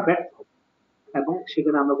আমরা ব্যর্থ হব এবং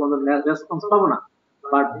সেখানে আমরা কোনো রেসপন্স পাবো না,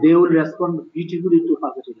 but they will respond beautifully two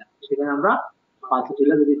pulsatilla. সেখানে আমরা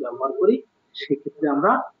পালসেটিলা যদি ব্যবহার করি সেক্ষেত্রে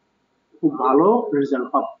আমরা খুব ভালো রেজাল্ট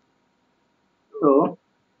পাবো। তো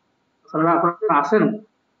স্যার আপনারা আছেন?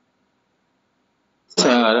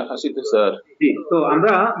 স্যার আসি তো স্যার। তো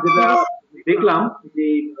আমরা যেটা দেখলাম যে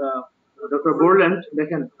ডক্টর বোরল্যান্ড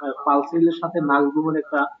দেখেন পালসেটিলার সাথে নাজবুমের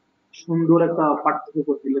একটা সুন্দর একটা পার্থক্য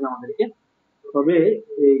করে দিলেন আমাদেরকে। তবে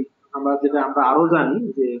এই আমরা যেটা আমরা আরো জানি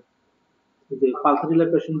যে যে পালসেটিলা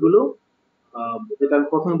পেশেন্ট গুলো, যেটা আমি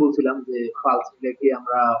প্রথমে বলছিলাম যে পালসেটিলাকে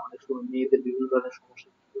আমরা অনেক সময় মেয়েদের বিভিন্ন ধরনের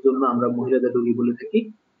সমস্যার জন্য আমরা মহিলাদের রোগী বলে থাকি,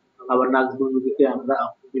 আবার নাজবুম রোগীকে আমরা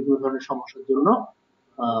বিভিন্ন ধরনের সমস্যার জন্য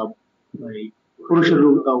এই পুরুষের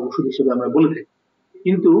রোগ ওষুধ হিসেবে আমরা বলে থাকি।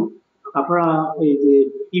 কিন্তু আপনারা এই যে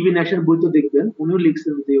ইবন ন্যাশের বই তো দেখবেন, উনিও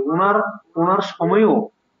লিখছেন যে ওনার ওনার সময়েও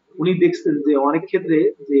উনি দেখছেন যে অনেক ক্ষেত্রে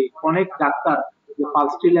যে অনেক ডাক্তার যে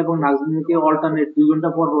পালসেটিলা এবং নাজবুমকে অল্টারনেট 2 ঘন্টা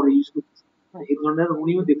পর পর ইউজ করতেছে, এই ধরনের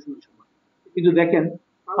উনিও দেখছেন সময়। কিন্তু দেখেন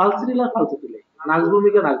পালসেটিলা পালসেটিলাই,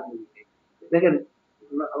 নাজবুমিকে নাজবুমিকে দেখেন,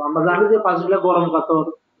 আমরা জানি যে পালসেটিলা গরম কাতর,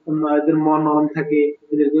 এদের মন নরম থাকে,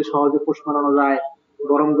 এদেরকে সহজে পোষ মানানো যায়,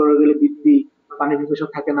 গরম করে গেলে বৃদ্ধি, পানি পিপাসা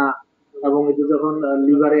থাকে না, এবং এদের যখন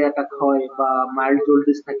লিভারে অ্যাটাক হয় বা মাইল্ড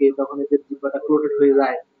জন্ডিস থাকে তখন এদের জিহ্বাটা ক্লোটেড হয়ে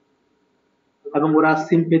যায় এবং ওরা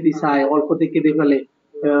সিম্পেথি চায়, অল্পতে কেঁদে ফেলে,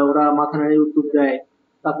 ওরা মাথা নাড়িয়ে উত্তর দেয়,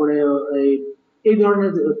 তারপরে এই এই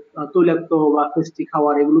ধরনের তৈলাক্ত বা পেস্টি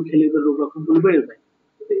খাবার এগুলো খেলে এদের রোগ লক্ষণ গুলো বেড়ে যায়।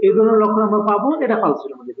 এই ধরনের লক্ষণ আমরা পাবো, এটা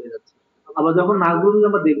পালসের মধ্যে বেড়ে যাচ্ছে। আবার যখন নাকবুমি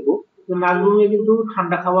আমরা দেখবো, নাকবুমি কিন্তু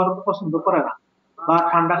ঠান্ডা খাবার পছন্দ করে না, বা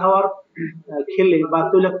ঠান্ডা খাবার খেলে বা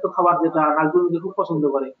তৈলাক্ত খাবার যেটা নাকবুমিকে খুব পছন্দ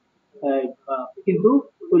করে, কিন্তু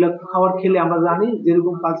তৈলাক্ত খাবার খেলে আমরা জানি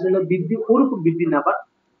যেরকম পালসেরিলা বৃদ্ধি ওরকম বৃদ্ধি না, বাট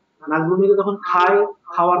নাকবুমিকে যখন খায়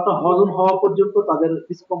খাবারটা হজম হওয়া পর্যন্ত তাদের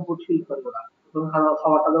ডিসকমফোর্ট ফিল করে, ওরা যখন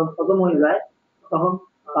খাবারটা যখন হজম হয়ে যায় তখন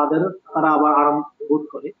তারা আবার আরাম বোধ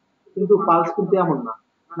করে। কিন্তু পালস কিন্তু এমন না,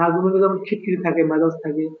 নাকবুমিকে যেমন খিটখিরি থাকে, মেজাজ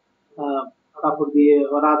থাকে, তারপর দিয়ে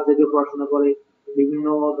রাত জেগে পড়াশোনা করে, বিভিন্ন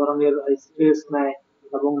ধরনের স্ট্রেস নেয়,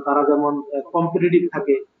 এবং তারা যেমন কম্পিটিটিভ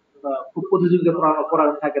থাকে, খুব প্রতিযোগিতা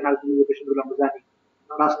পরায়ণ থাকে নাকবুমিক পেশেন্ট গুলো আমরা জানি।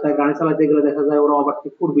 রাস্তায় গাড়ি চালাতে গেলে দেখা যায় ওরা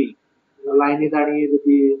ওভারটেক করবেই, লাইনে দাঁড়িয়ে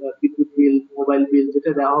যদি বিদ্যুৎ বিল, মোবাইল বিল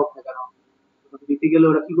যেটা দেওয়া হোক না কেন দিতে গেলে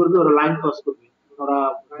ওরা কি করবে, ওরা লাইন ক্রস করবে, ওরা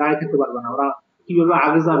দাঁড়িয়ে থাকতে পারবে না, ওরা কিভাবে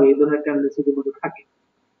আগে যাবে এই ধরনের টেন্ডেন্সির মধ্যে থাকে।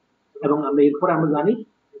 এবং আমরা এরপরে আমরা জানি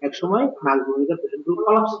এক সময় নাকবুমিকার পেশেন্ট গুলো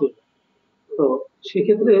কলাপস হয়ে যায়। তো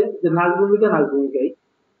সেক্ষেত্রে যে নাকবুমিকাই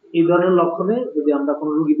এই ধরনের লক্ষণে যদি আমরা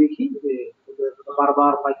কোনো রোগী দেখি যে ওদের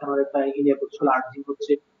বারবার পায়খানার একটা ইলিয়া করছে, আর্জিং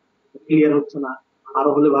হচ্ছে, ক্লিয়ার হচ্ছে না, আরো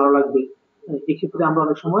হলে ভালো লাগবে, এক্ষেত্রে আমরা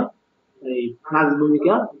অনেক সময় এই নাক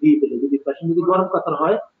ভূমিকা দিয়ে ফেলি। যদি পেশেন্ট যদি গরম কাতর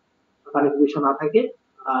হয়, পানি পয়সা না থাকে,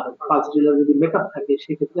 আর পালস ড্রিলার যদি মেকআপ থাকে,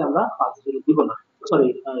 সেক্ষেত্রে আমরা পালস ড্রিলার দিব না, সরি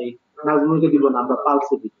এই নাক ভূমিকা দিব না, আমরা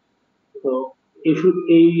পালসে দিব। তো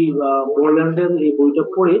এই বোরল্যান্ডের এই বইটা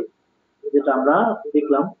পড়ে যেটা আমরা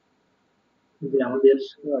দেখলাম যে আমাদের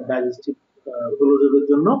ডাইজেস্টিভ গোলযোগের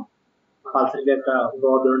জন্য পালসেরিলা একটা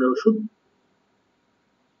বড় ধরনের ওষুধ,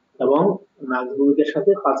 এবং নাক ভূমিকার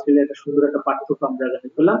সাথে পালসেরিলা একটা সুন্দর একটা পার্থক্য আমরা এখানে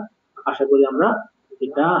পেলাম। আশা করি আমরা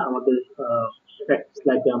এটা আমাদের প্র্যাকটিস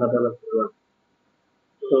লাইফে আমরা ব্যবহার করতে পারবো।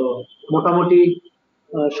 তো মোটামুটি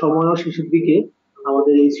সময়ও শেষের দিকে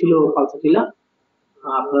আমাদের এই ছিল পালসাটিলা।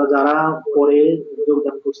 আপনারা যারা পরে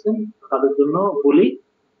যোগদান করছেন তাদের জন্য বলি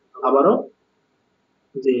আবারও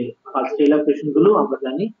যে পালসাটিলা পেশেন্ট গুলো আমরা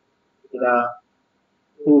জানি এরা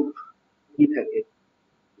খুব কি থাকে,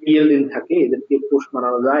 দিন থাকে, এদেরকে পোষ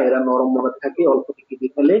মানানো যায়, এরা নরম মনে থাকে, অল্প থেকে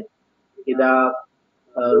ফেলে। এরা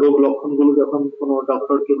রোগ লক্ষণ গুলো যখন কোনো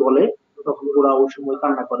ডক্টরকে বলে তখন ওরা ওই সময়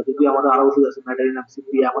কান্না করে। যদি আমাদের আরো ওষুধ আছে, ম্যাডারিনাম,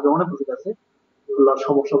 সিপিয়া, আমাদের অনেক ওষুধ আছে,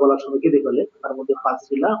 সমস্যা বলার সময় কেঁদে ফেলে, তার মধ্যে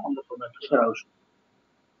পালসিলা অন্যতম একটা সেরা ওষুধ।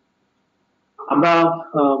 আমরা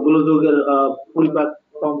গোলযোগের পরিপাক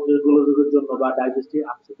তন্ত্রের গোলযোগের জন্য বা ডাইজেস্টিভ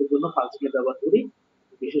আপসেটের জন্য পালসিলা ব্যবহার করি।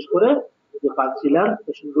 বিশেষ করে যে পালসিলার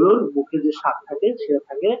পেশেন্ট গুলোর মুখে যে স্বাদ থাকে সেটা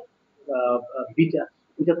থাকে বিটার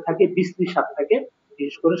বিটার থাকে, বিশ্রী স্বাদ থাকে।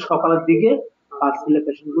 বিশেষ করে সকালের দিকে পালসিলা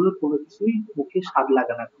পেশেন্ট গুলোর কোনো কিছুই মুখে স্বাদ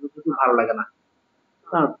লাগে না, কোনো কিছু ভালো লাগে না।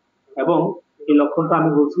 হ্যাঁ, এবং এই লক্ষণটা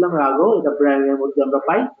আমি বলছিলাম এর আগেও, এটা ব্রায়ানিয়ার মধ্যে আমরা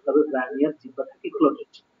পাই, তবে ব্রায়ানিয়ার জিহ্বা থাকে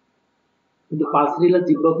ক্লোটেড, কিন্তু পালসিলার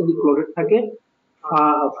জিহ্বা কিন্তু ক্লোটেড থাকে,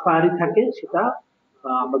 ফায়ারি থাকে। সেটা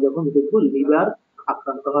আমরা যখন দেখবো লিভার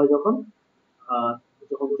আক্রান্ত হয়, যখন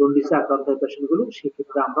যখন জন্ডিসে আক্রান্ত হয় পেশেন্ট গুলো,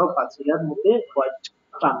 সেক্ষেত্রে আমরাও পালসিলার মধ্যে হোয়াইট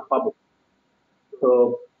টান পাবো। তো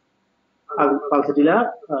পালসিলা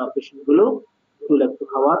পেশেন্ট গুলো তৈলাক্ত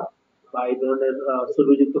খাবার বা এই ধরনের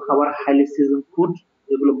চর্বিযুক্ত খাবার, হাইলি সিজন ফুড,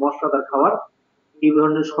 যেগুলো মশলাদার খাবার, এই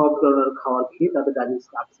ধরনের সব ধরনের খাবার খেয়ে তাদের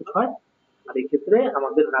ডাইজেস্টিভ আপসেট হয়। আর এই ক্ষেত্রে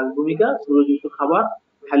আমাদের নাক ভূমিকা চর্বিযুক্ত খাবার,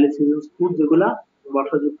 হাইলি সিজন ফুড, যেগুলা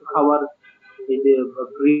মশলাযুক্ত খাবার, এই যে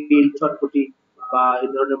গ্রিল, চটপটি বা এই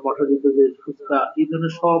ধরনের মশলাযুক্ত যে ফুচকা, এই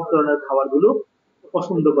ধরনের সব ধরনের খাবার গুলো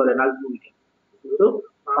পছন্দ করে নাক ভূমিকা। কিন্তু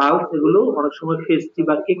পালস এগুলো অনেক সময় পেস্ট্রি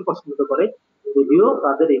বা কেক পছন্দ করে, যদিও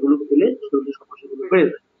তাদের এগুলো খেলে শরীরের সমস্যাগুলো বেড়ে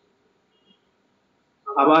যায়।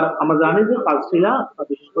 আবার আমরা জানি যে পালসিলা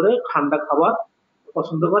বিশেষ করে ঠান্ডা খাবার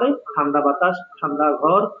পছন্দ করে, ঠান্ডা বাতাস, ঠান্ডা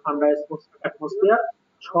ঘর, ঠান্ডা অ্যাটমসফিয়ার,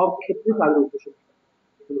 সব ক্ষেত্রে তাদের উপযুক্ত।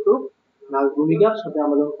 কিন্তু নাক ভূমিকার সাথে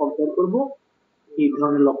আমরা যখন কম্পেয়ার করবো, এই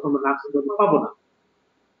ধরনের লক্ষণ আমরা নাক পাবো না।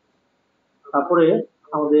 তারপরে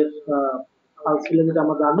আমাদের পালসিলা যেটা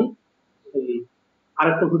আমরা জানি, এই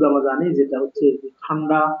আরেকটা ওষুধ আমরা জানি যেটা হচ্ছে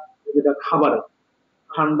ঠান্ডা, যেটা খাবারে,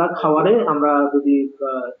 ঠান্ডা খাবারে আমরা যদি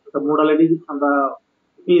মোডালিটি ঠান্ডা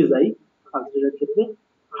পেয়ে যাই, পালসিলার ক্ষেত্রে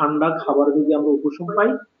ঠান্ডা খাবারে যদি আমরা উপশম পাই,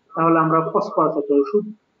 তাহলে আমরা ফসফরাস একটা ওষুধ,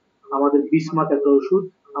 আমাদের বিসমাত একটা ওষুধ,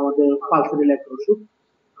 আমাদের পালসিলা একটা ওষুধ,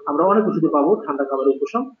 আমরা অনেক ওষুধে পাবো ঠান্ডা খাবারের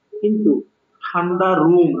উপশম। কিন্তু ঠান্ডা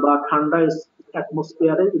রুম বা ঠান্ডা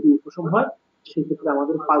অ্যাটমসফিয়ারে যদি উপশম হয়, সেক্ষেত্রে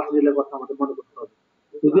আমাদের পালসিলার কথা আমাদের মনে করতে হবে।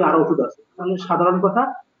 যদি আরো ওষুধ আছে, তাহলে সাধারণ কথা,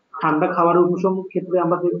 ঠান্ডা খাবারের উপশম ক্ষেত্রে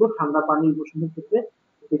আমরা দেখবো, ঠান্ডা পানি উপশমের ক্ষেত্রে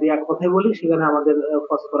যদি এক কথায় বলি, সেখানে আমাদের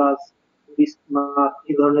ফসফরাস, বিসমাথ,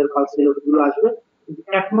 এই ধরনের পালসিলা ওষুধগুলো আসবে। কিন্তু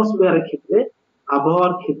অ্যাটমসফিয়ারের ক্ষেত্রে,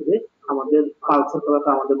 আবহাওয়ার ক্ষেত্রে আমাদের পালসের কথাটা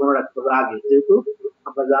আমাদের মনে রাখতে হবে আগে, যেহেতু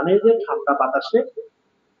আমরা জানি যে ঠান্ডা বাতাসে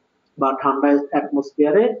বা ঠান্ডা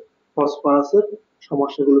অ্যাটমসফিয়ারে ফসফরাসের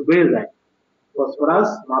সমস্যাগুলো বেড়ে যায়। ফসফরাস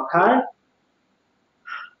মাথায়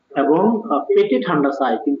এবং পেটে ঠান্ডা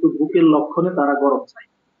চায়, কিন্তু বুকের লক্ষণে তারা গরম চায়।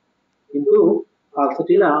 কিন্তু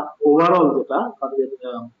পালসাটিলা ওভারঅল যেটা তাদের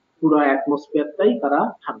পুরো অ্যাটমসফিয়ারটাই তারা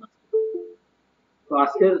ঠান্ডা চায়। তো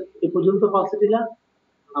আজকের এ পর্যন্ত পালসাটিলা।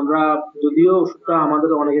 আমরা যদিও ওষুধটা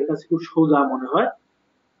আমাদের অনেকের কাছে খুব সোজা মনে হয়,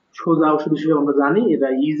 সোজা ওষুধ হিসেবে আমরা জানি, এটা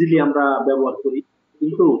ইজিলি আমরা ব্যবহার করি,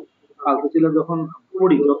 কিন্তু পালসাটিলা যখন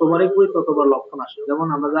পড়ি, যতবারই পড়ি ততবার লক্ষণ আসে। যেমন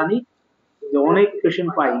আমরা জানি যে অনেক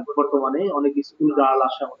পেশেন্ট পাই বর্তমানে, অনেক স্কুল গার্ল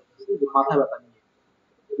আসে আমাদের কাছে যে মাথা ব্যথা নিয়ে,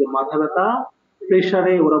 যে মাথা ব্যথা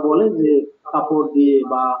প্রেসারে ওরা বলে যে কাপড় দিয়ে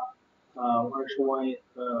বা অনেক সময়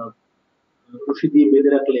রশি দিয়ে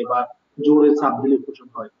বেঁধে রাখলে বা জোরে চাপ দিলে উপশম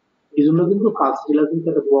হয়। এই জন্য কিন্তু পালসিলা কিন্তু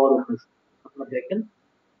একটা বড় ওষুধ। আপনারা দেখেন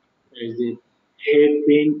এই যে হেড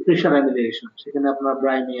পেইন, প্রেসার অ্যামিলিয়েশন, সেখানে আপনার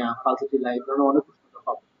ব্রাইমিয়া, পালসিটিলা, এই ধরনের অনেক ওষুধ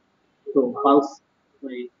হবে। তো পালস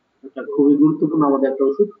এটা খুবই গুরুত্বপূর্ণ আমাদের একটা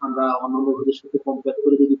ওষুধ। আমরা অন্যান্য ওষুধের সাথে কম্পেয়ার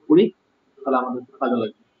করে যদি পড়ি, তাহলে আমাদের কাজে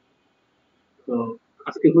লাগবে। তো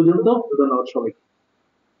আজকে পর্যন্ত, ধন্যবাদ সবাইকে।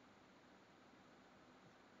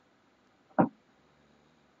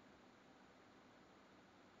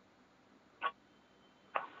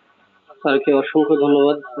 স্যারকে অসংখ্য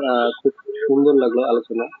ধন্যবাদ। খুব সুন্দর লাগলো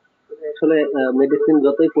আলোচনা। আসলে মেডিসিন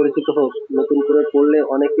যতই পরিচিত হোক, নতুন করে পড়লে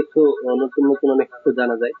অনেক কিছু নতুন নতুন অনেক কিছু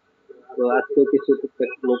জানা যায়। তো আজকেও কিছু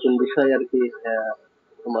টুকটাক নতুন বিষয় আর কি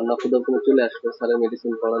আমার নখদর্পণে চলে আসলো স্যারের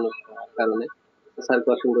মেডিসিন পড়ানোর কারণে। স্যারকে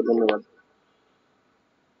অসংখ্য ধন্যবাদ।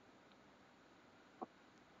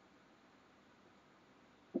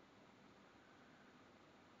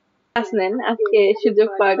 ক্লাস নেন, আজকে সুযোগ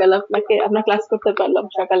পাওয়া গেল আপনাকে, আপনার ক্লাস করতে পারলাম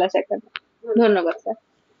সকালে আসার কারণে। ধন্যবাদ স্যার।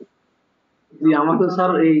 জি, আমাকে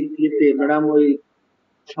স্যার এই ইয়েতে ম্যাডাম ওই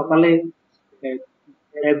সকালে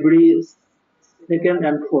এভরি সেকেন্ড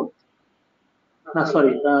এন্ড ফোর্থ, না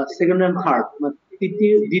সরি, সেকেন্ড এন্ড থার্ড,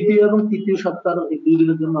 দ্বিতীয় এবং তৃতীয় সপ্তাহ এই 2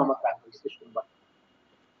 দিনের জন্য আমার টাকা হয়েছে সোমবার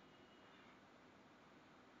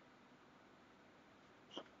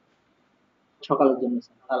সকালের জন্য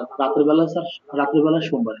স্যার, আর রাত্রেবেলা স্যার, রাত্রেবেলা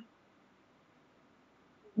সোমবারে।